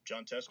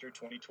 John Tester,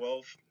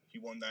 2012, he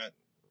won that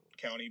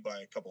county by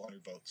a couple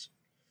hundred votes.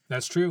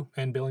 That's true.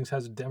 And Billings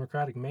has a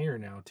Democratic mayor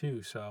now,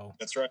 too. So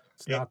that's right.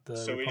 It's not the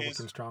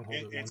Republican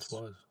stronghold it once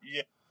was.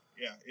 Yeah.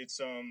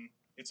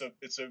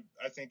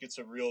 I think it's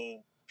a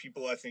real,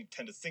 people I think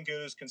tend to think of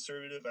it as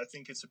conservative. I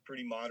think it's a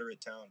pretty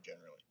moderate town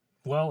generally.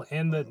 Well,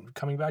 and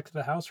coming back to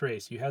the House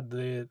race, you had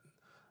the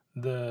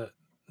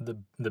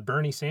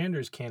Bernie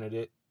Sanders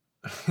candidate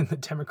in the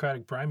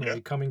Democratic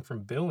primary coming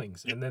from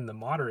Billings, and then the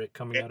moderate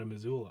coming out of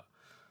Missoula.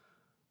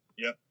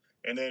 Yep,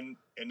 and then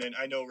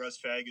I know Russ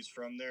Fagg is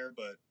from there,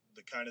 but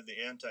the kind of the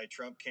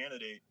anti-Trump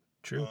candidate.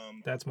 True,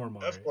 that's more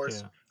moderate.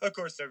 Of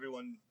course,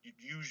 everyone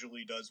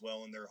usually does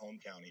well in their home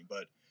county,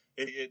 but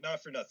it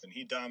not for nothing.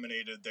 He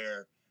dominated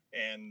there,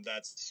 and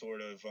that's sort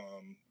of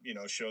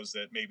shows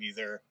that maybe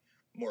they're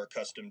more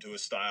accustomed to a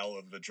style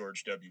of a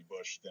George W.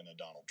 Bush than a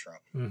Donald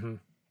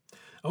Trump.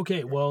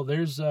 Okay, well,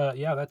 there's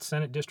that's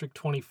Senate District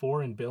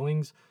 24 in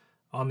Billings.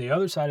 On the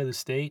other side of the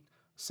state,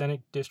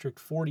 Senate District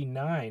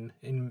 49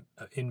 in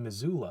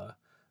Missoula.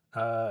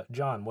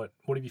 John, what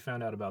have you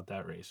found out about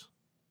that race?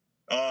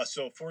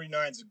 So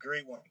 49 is a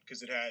great one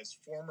because it has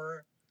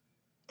former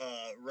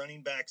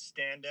running back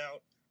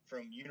standout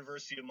from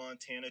University of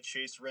Montana,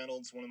 Chase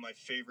Reynolds, one of my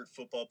favorite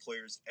football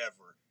players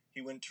ever.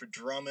 He went to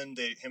Drummond.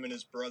 Him and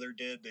his brother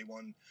did. They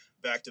won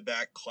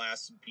back-to-back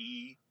Class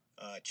B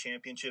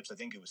championships. I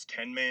think it was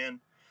 10-man.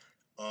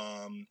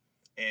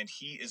 And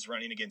he is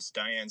running against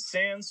Diane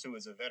Sands, who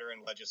is a veteran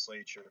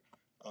legislature,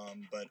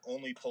 but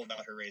only pulled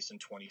out her race in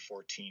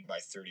 2014 by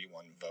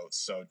 31 votes.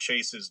 So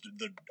Chase is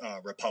the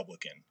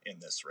Republican in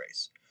this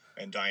race,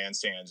 and Diane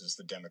Sands is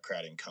the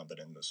Democrat incumbent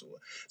in Missoula.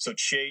 So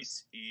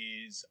Chase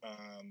is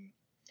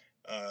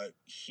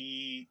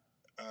he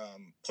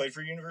played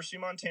for University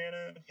of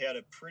Montana. He had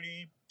a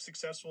pretty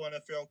successful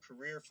NFL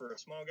career for a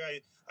small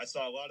guy. I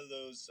saw a lot of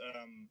those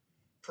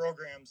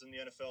programs in the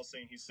NFL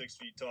saying he's 6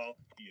 feet tall.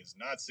 He is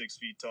not 6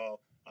 feet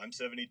tall. I'm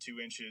 72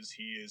 inches.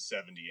 He is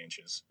 70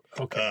 inches.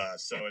 Okay.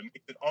 So it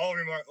makes it all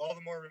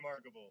the more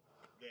remarkable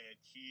that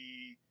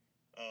he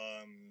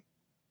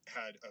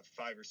had a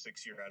 5 or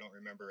 6 year, I don't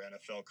remember,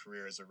 NFL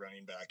career as a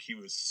running back. He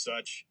was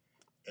such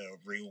a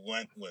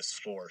relentless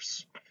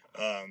force.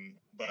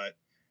 But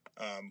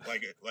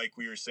like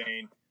we were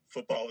saying,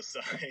 football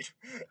aside,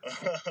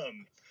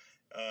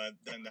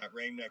 then that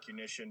name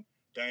recognition,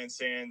 Diane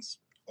Sands,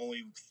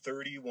 only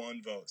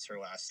 31 votes her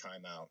last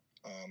time out.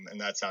 And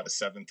that's out of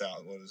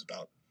 7,000. What was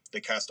about? They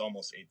cast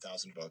almost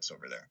 8,000 votes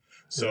over there.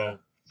 So,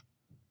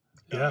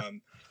 yeah.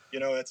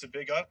 It's a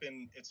big up,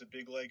 and it's a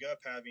big leg up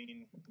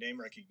having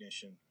name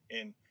recognition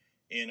in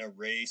a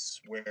race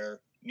where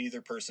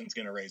neither person's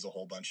going to raise a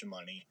whole bunch of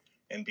money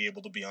and be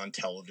able to be on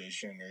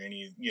television or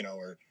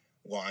or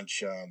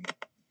launch,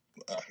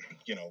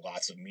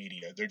 lots of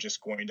media. They're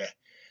just going to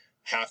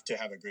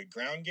have a good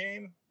ground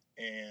game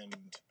and,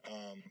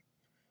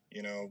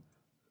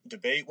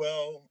 debate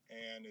well,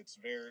 and it's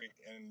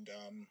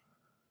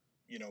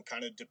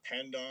kind of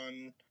depend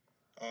on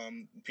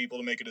people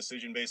to make a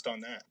decision based on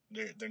that.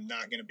 They're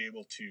not going to be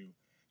able to,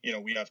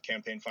 we have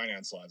campaign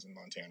finance laws in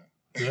Montana.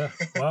 Yeah,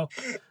 well,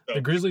 So,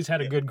 the Grizzlies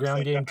had a good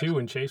ground game too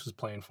when Chase was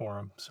playing for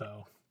them.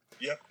 So.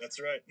 Yep, that's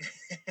right.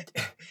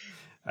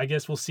 I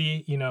guess we'll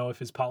see, if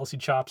his policy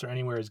chops are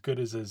anywhere as good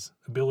as his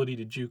ability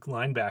to juke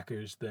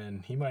linebackers,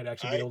 then he might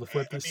actually be able to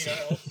flip this seat. I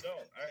hope so.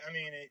 I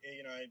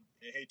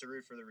hate to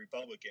root for the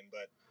Republican,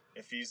 but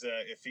if he's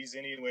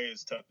anyway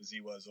as tough as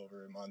he was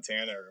over in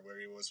Montana or where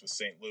he was with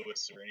St.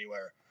 Louis or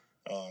anywhere,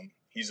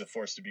 he's a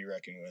force to be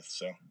reckoned with.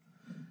 So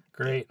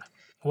great.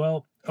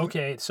 Well,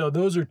 okay, so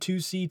those are two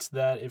seats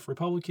that if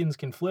Republicans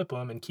can flip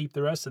them and keep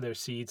the rest of their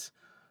seats,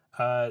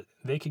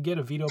 they could get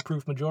a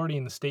veto-proof majority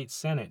in the state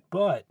Senate,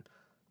 but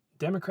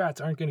Democrats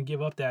aren't going to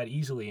give up that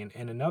easily.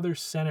 And another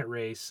Senate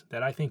race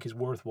that I think is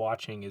worth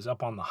watching is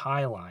up on the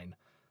High Line,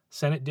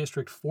 Senate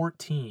District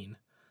 14.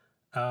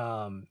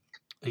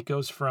 It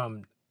goes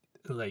from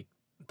like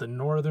the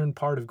northern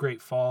part of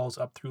Great Falls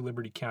up through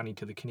Liberty County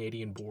to the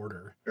Canadian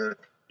border. Sure.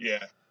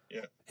 Yeah.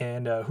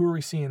 And who are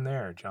we seeing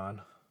there,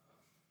 John?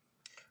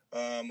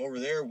 Over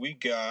there we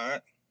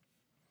got,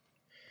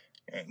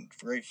 and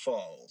Great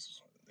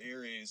Falls,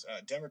 there is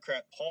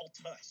Democrat Paul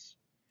Tuss.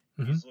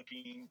 Mm-hmm. He's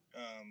looking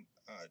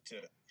to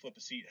flip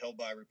a seat held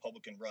by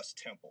Republican Russ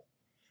Temple.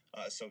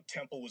 So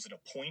Temple was an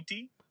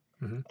appointee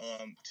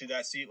to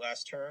that seat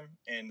last term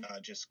and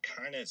just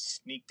kind of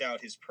sneaked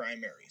out his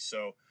primary.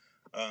 So,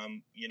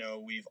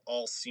 we've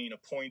all seen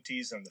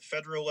appointees on the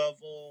federal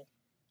level,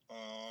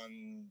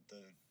 on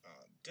the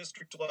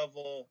district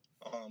level.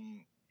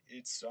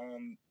 It's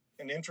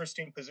an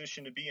interesting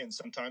position to be in.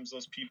 Sometimes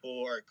those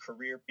people are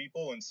career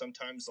people, and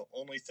sometimes the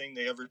only thing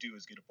they ever do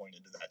is get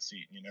appointed to that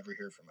seat, and you never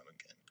hear from them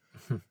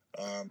again.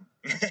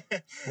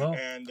 Well,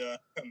 and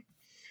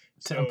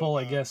Temple,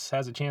 I guess,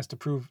 has a chance to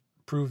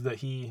prove that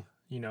he,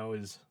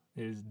 is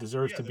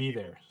deserves to be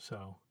there.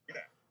 So yeah,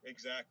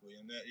 exactly,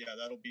 and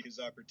that'll be his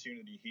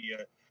opportunity. He,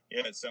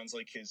 it sounds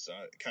like his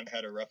kind of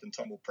had a rough and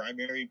tumble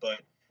primary,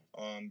 but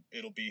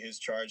it'll be his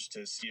charge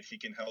to see if he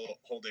can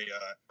hold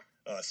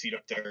a seat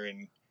up there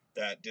in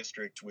that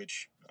district.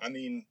 Which I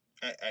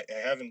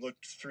haven't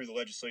looked through the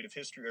legislative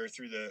history or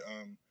through the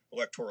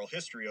electoral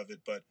history of it,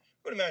 but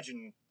I would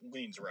imagine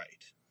leans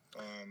right.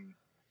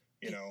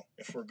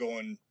 If we're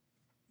going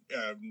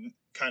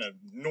kind of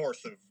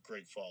north of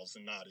Great Falls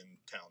and not in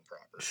town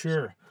proper.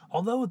 Sure.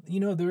 Although,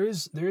 there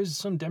is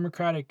some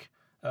Democratic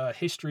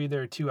history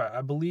there too.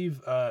 I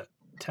believe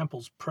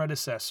Temple's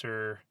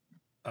predecessor,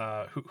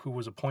 who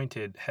was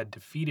appointed, had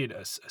defeated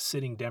a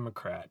sitting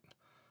Democrat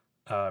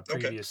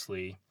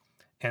previously. Okay.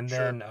 And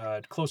then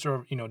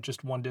closer,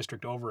 just one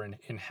district over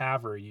in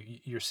Havre,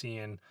 you're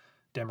seeing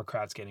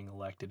Democrats getting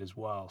elected as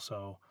well.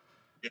 So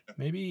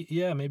maybe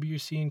you're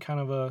seeing kind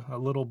of a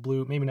little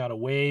blue, maybe not a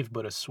wave,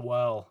 but a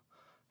swell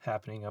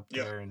happening up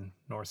there in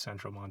north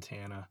central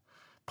Montana.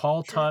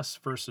 Paul Tuss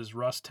versus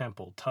Russ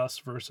Temple. Tuss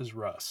versus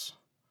Russ.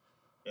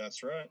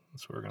 That's right.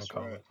 That's what we're going to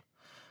call it.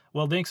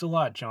 Well, thanks a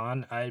lot,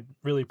 John. I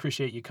really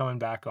appreciate you coming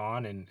back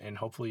on, and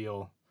hopefully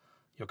you'll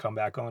come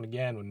back on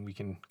again when we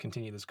can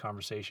continue this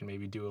conversation,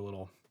 maybe do a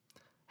little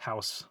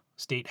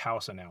state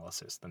house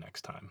analysis the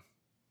next time.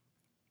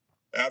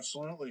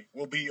 Absolutely.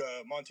 We'll be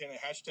Montana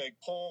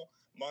 #poll,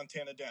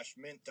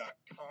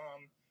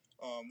 montana-mint.com.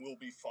 We'll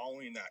be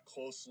following that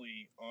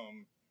closely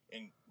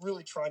and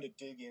really trying to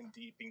dig in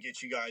deep and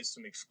get you guys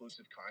some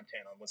exclusive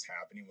content on what's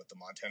happening with the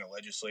Montana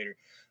legislature.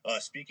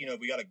 Speaking of,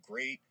 we got a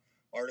great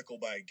article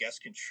by a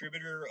guest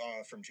contributor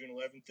from June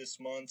 11th this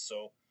month.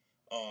 So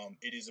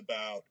it is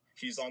about,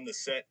 he's on the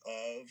set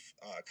of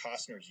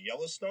Costner's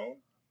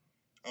Yellowstone.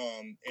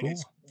 And Cool.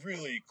 It's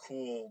really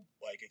cool,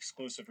 like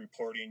exclusive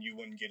reporting you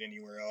wouldn't get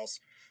anywhere else.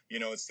 You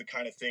know, it's the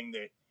kind of thing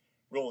that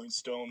Rolling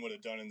Stone would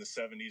have done in the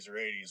 70s or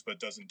 80s, but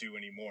doesn't do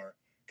anymore.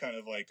 Kind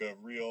of like a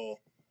real,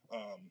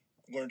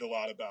 learned a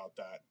lot about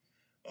that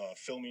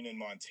filming in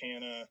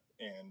Montana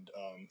and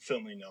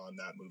filming on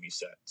that movie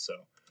set. So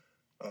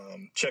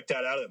check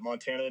that out at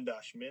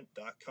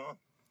montana-mint.com.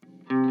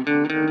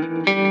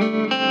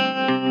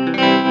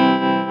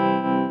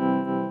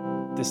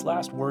 This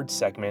last word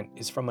segment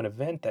is from an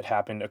event that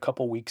happened a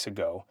couple weeks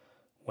ago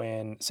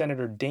when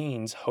Senator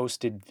Daines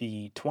hosted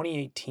the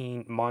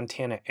 2018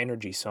 Montana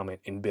Energy Summit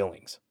in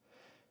Billings.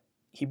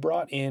 He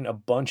brought in a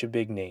bunch of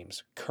big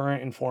names,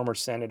 current and former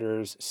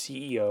senators,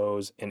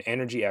 CEOs, and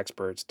energy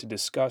experts to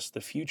discuss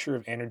the future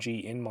of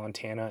energy in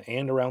Montana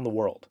and around the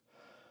world.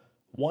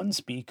 One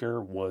speaker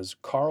was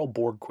Carl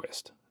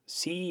Borgquist,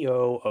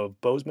 CEO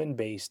of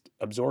Bozeman-based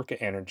Absorca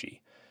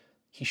Energy.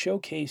 He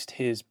showcased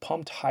his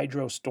pumped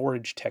hydro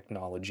storage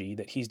technology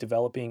that he's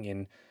developing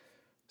in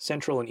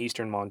central and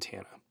eastern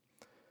Montana.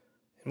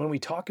 And when we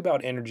talk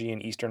about energy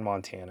in eastern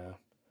Montana,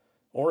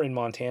 or in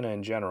Montana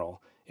in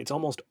general, it's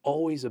almost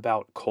always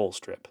about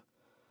Colstrip.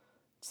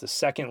 It's the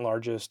second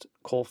largest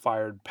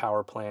coal-fired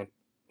power plant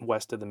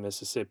west of the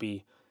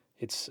Mississippi.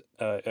 It's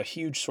a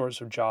huge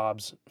source of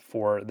jobs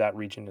for that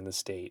region in the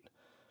state.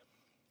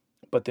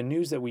 But the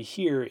news that we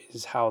hear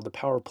is how the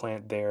power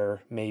plant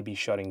there may be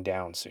shutting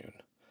down soon.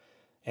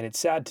 And it's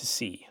sad to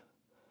see.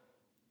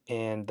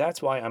 And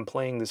that's why I'm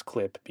playing this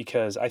clip,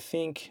 because I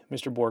think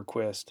Mr.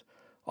 Borgquist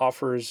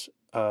offers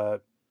a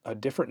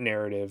different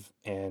narrative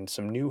and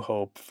some new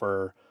hope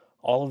for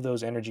all of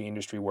those energy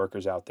industry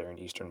workers out there in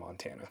eastern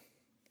Montana.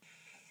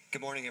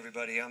 Good morning,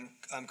 everybody. I'm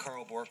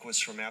Carl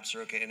Borgquist from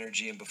Absorca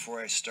Energy, and before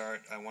I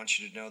start, I want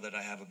you to know that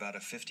I have about a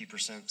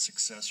 50%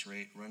 success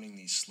rate running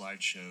these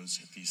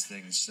slideshows at these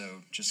things,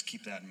 so just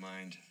keep that in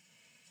mind.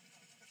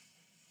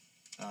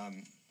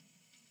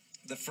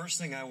 The first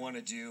thing I want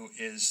to do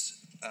is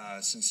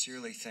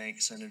sincerely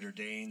thank Senator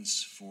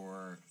Daines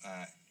for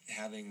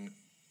having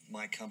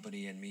my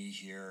company and me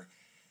here.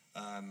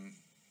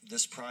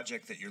 This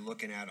project that you're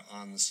looking at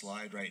on the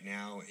slide right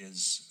now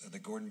is the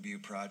Gordon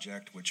Butte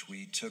project, which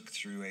we took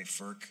through a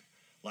FERC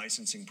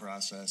licensing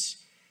process.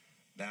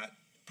 That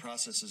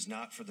process is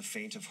not for the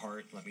faint of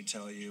heart, let me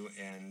tell you,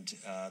 and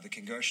the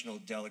congressional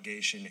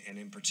delegation, and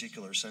in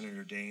particular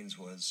Senator Daines,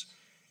 was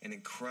an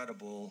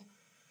incredible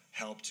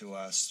help to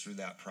us through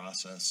that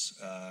process.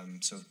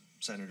 So,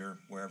 Senator,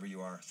 wherever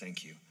you are,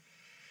 thank you.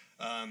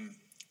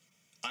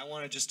 I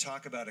want to just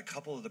talk about a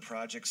couple of the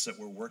projects that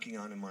we're working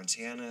on in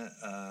Montana,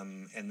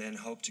 and then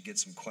hope to get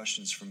some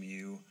questions from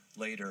you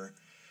later.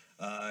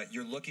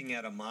 You're looking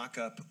at a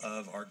mock-up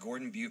of our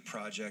Gordon Butte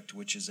project,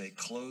 which is a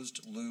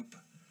closed-loop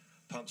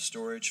pump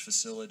storage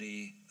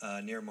facility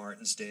near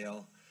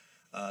Martinsdale.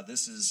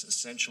 This is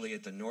essentially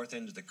at the north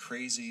end of the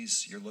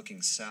Crazies. You're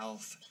looking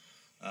south.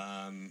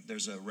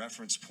 There's a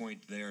reference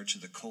point there to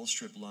the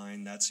Colstrip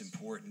line. That's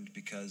important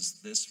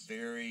because this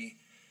very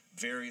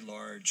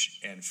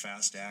large and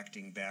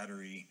fast-acting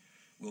battery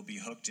will be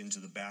hooked into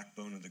the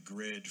backbone of the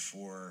grid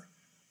for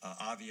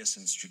obvious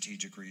and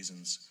strategic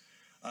reasons.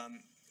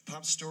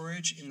 Pump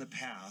storage in the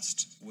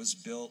past was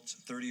built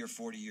 30 or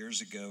 40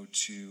 years ago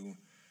to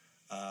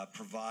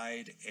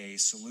provide a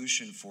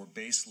solution for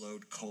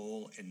baseload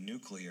coal and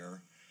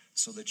nuclear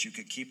so that you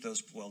could keep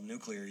those, well,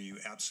 nuclear you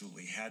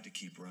absolutely had to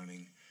keep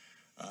running.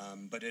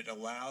 But it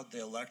allowed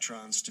the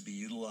electrons to be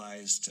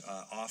utilized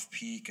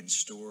off-peak and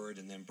stored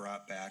and then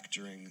brought back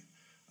during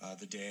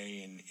the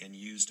day and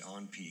used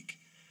on-peak.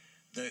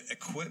 The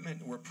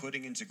equipment we're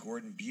putting into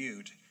Gordon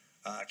Butte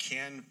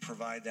can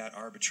provide that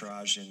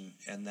arbitrage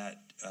and that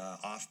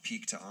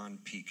off-peak to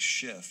on-peak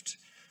shift,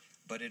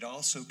 but it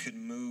also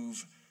can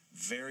move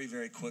very,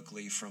 very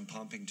quickly from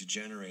pumping to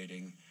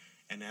generating.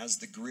 And as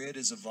the grid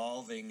is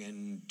evolving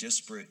and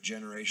disparate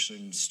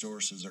generation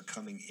sources are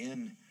coming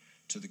in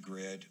to the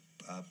grid,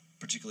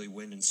 particularly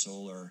wind and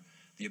solar,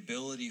 the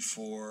ability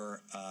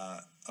for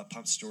a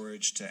pump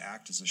storage to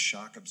act as a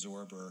shock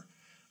absorber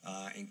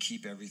and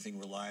keep everything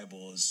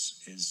reliable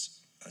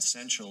is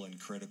essential and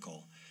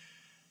critical.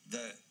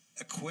 The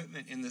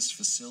equipment in this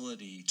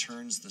facility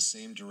turns the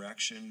same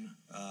direction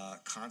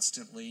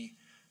constantly.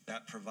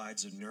 That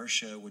provides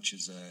inertia, which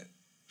is a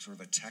sort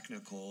of a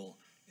technical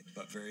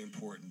but very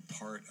important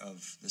part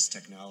of this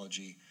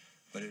technology,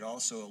 but it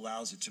also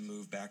allows it to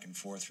move back and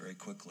forth very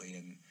quickly,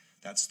 and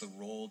that's the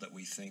role that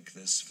we think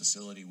this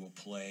facility will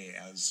play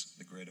as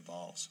the grid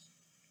evolves.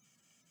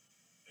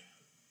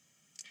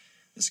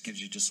 This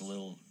gives you just a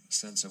little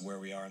sense of where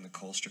we are in the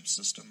Colstrip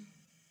system.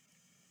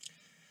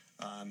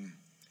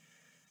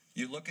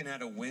 You're looking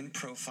at a wind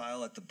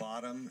profile at the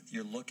bottom.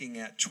 You're looking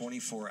at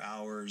 24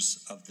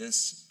 hours of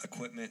this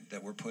equipment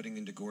that we're putting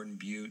into Gordon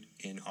Butte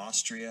in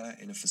Austria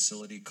in a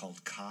facility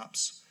called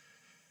COPS.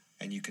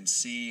 And you can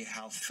see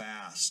how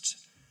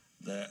fast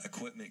the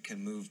equipment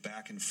can move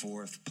back and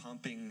forth,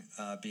 pumping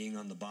being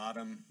on the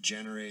bottom,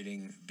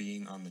 generating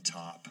being on the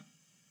top.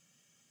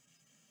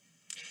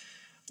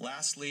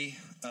 Lastly,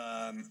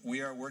 we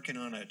are working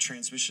on a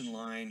transmission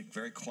line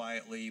very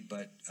quietly,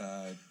 but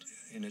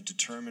in a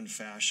determined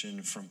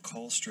fashion from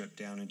Colstrip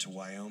down into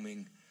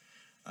Wyoming.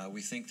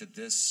 We think that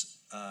this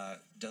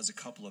does a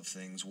couple of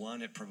things.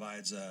 One, it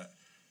provides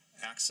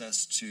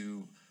access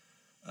to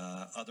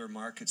other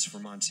markets for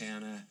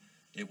Montana.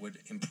 It would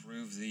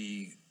improve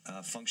the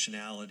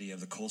functionality of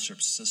the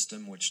Colstrip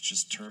system, which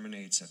just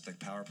terminates at the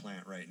power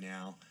plant right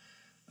now.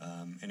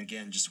 And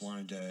again, just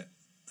wanted to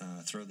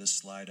throw this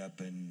slide up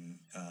and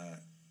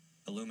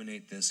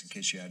illuminate this in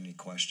case you had any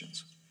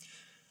questions.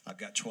 I've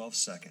got 12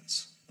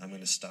 seconds. I'm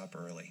going to stop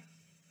early.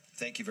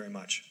 Thank you very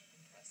much.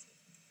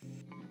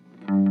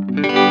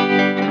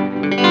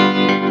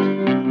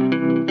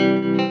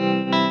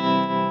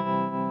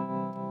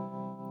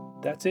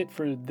 That's it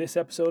for this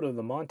episode of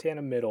the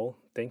Montana Middle.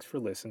 Thanks for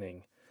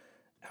listening.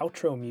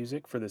 Outro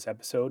music for this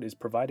episode is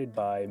provided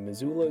by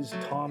Missoula's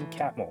Tom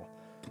Catmull.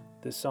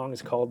 This song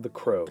is called The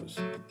Crows.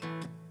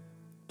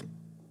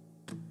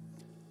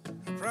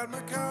 I pried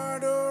my car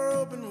door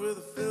open with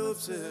a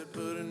Phillips head,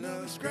 put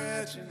another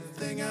scratch in the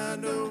thing I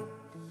know.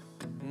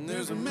 And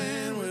there's a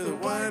man with a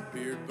white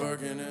beard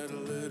barking at a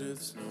let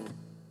it snow.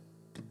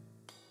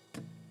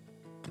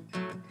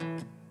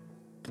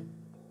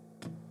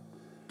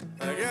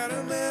 I got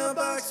a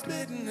mailbox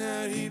spitting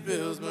out heat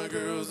bills. My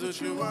girl's a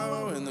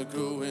chihuahua and the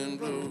cold wind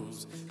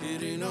blows.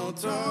 It ain't no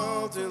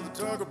tall tale to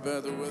talk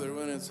about the weather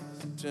when it's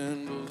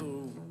 10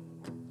 below.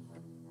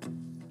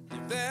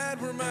 If that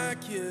were my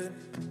kid,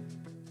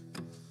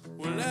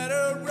 well, I'd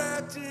have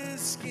wrapped his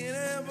skin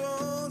and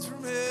bones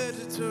from head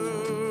to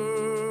toe.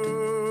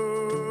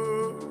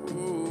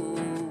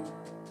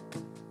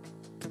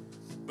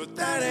 But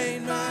that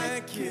ain't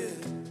my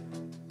kid.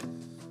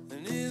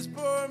 And his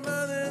poor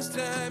mother's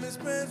time is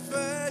spent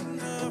fighting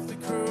off the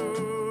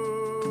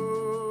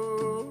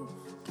crow.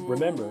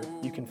 Remember,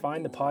 you can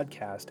find the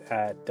podcast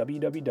at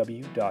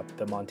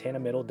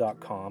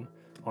www.themontanamiddle.com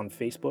on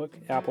Facebook,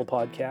 Apple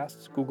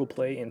Podcasts, Google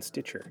Play, and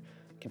Stitcher.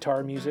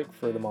 Guitar music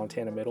for the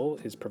Montana Middle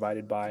is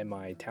provided by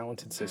my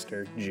talented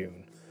sister,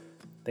 June.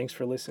 Thanks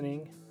for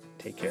listening.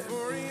 Take care.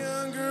 Four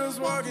young girls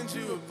walking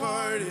to a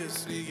party,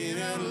 sneaking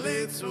out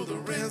late so the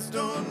rest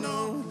don't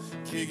know,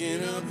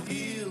 kicking up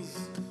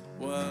heels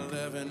while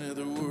laughing at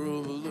the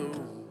world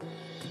below.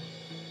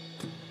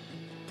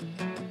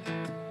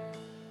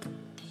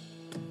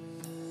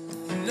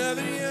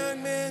 Another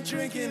young man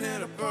drinking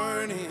at a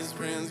party, his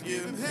friends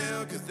give him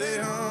hell cause they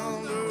all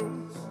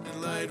know that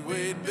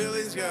lightweight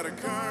Billy's got a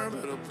car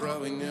but he'll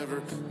probably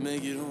never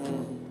make it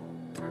home.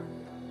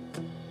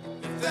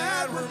 If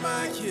that were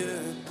my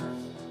kid,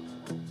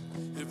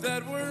 if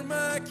that were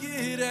my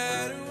kid,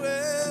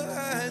 well,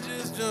 I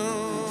just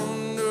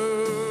don't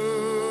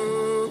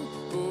know.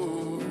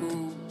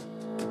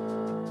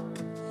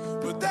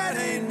 But that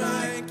ain't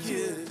my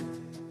kid.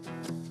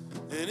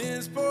 And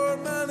his poor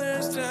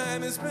mother's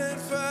time is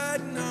spent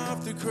fighting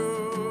off the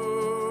crows.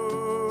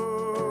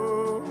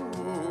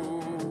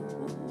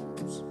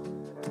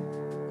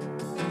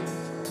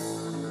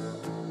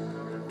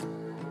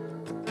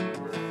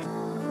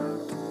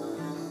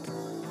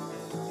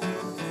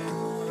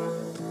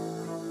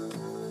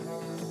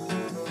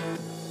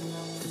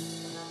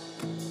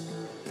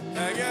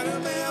 I got a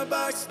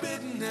mailbox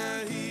spitting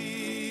out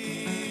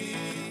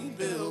heat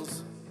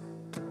bills.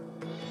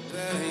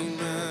 That ain't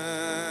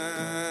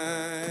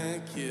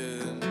my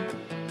kid.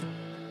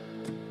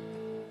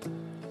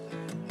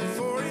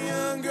 4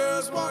 young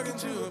girls walking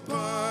to a party.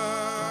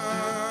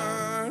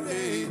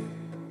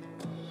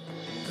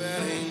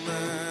 That ain't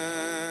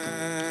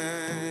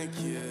my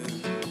kid.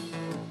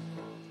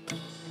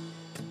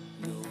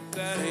 No,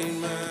 that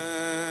ain't my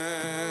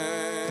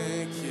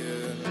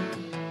kid.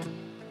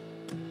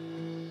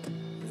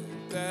 No,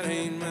 that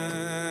ain't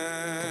my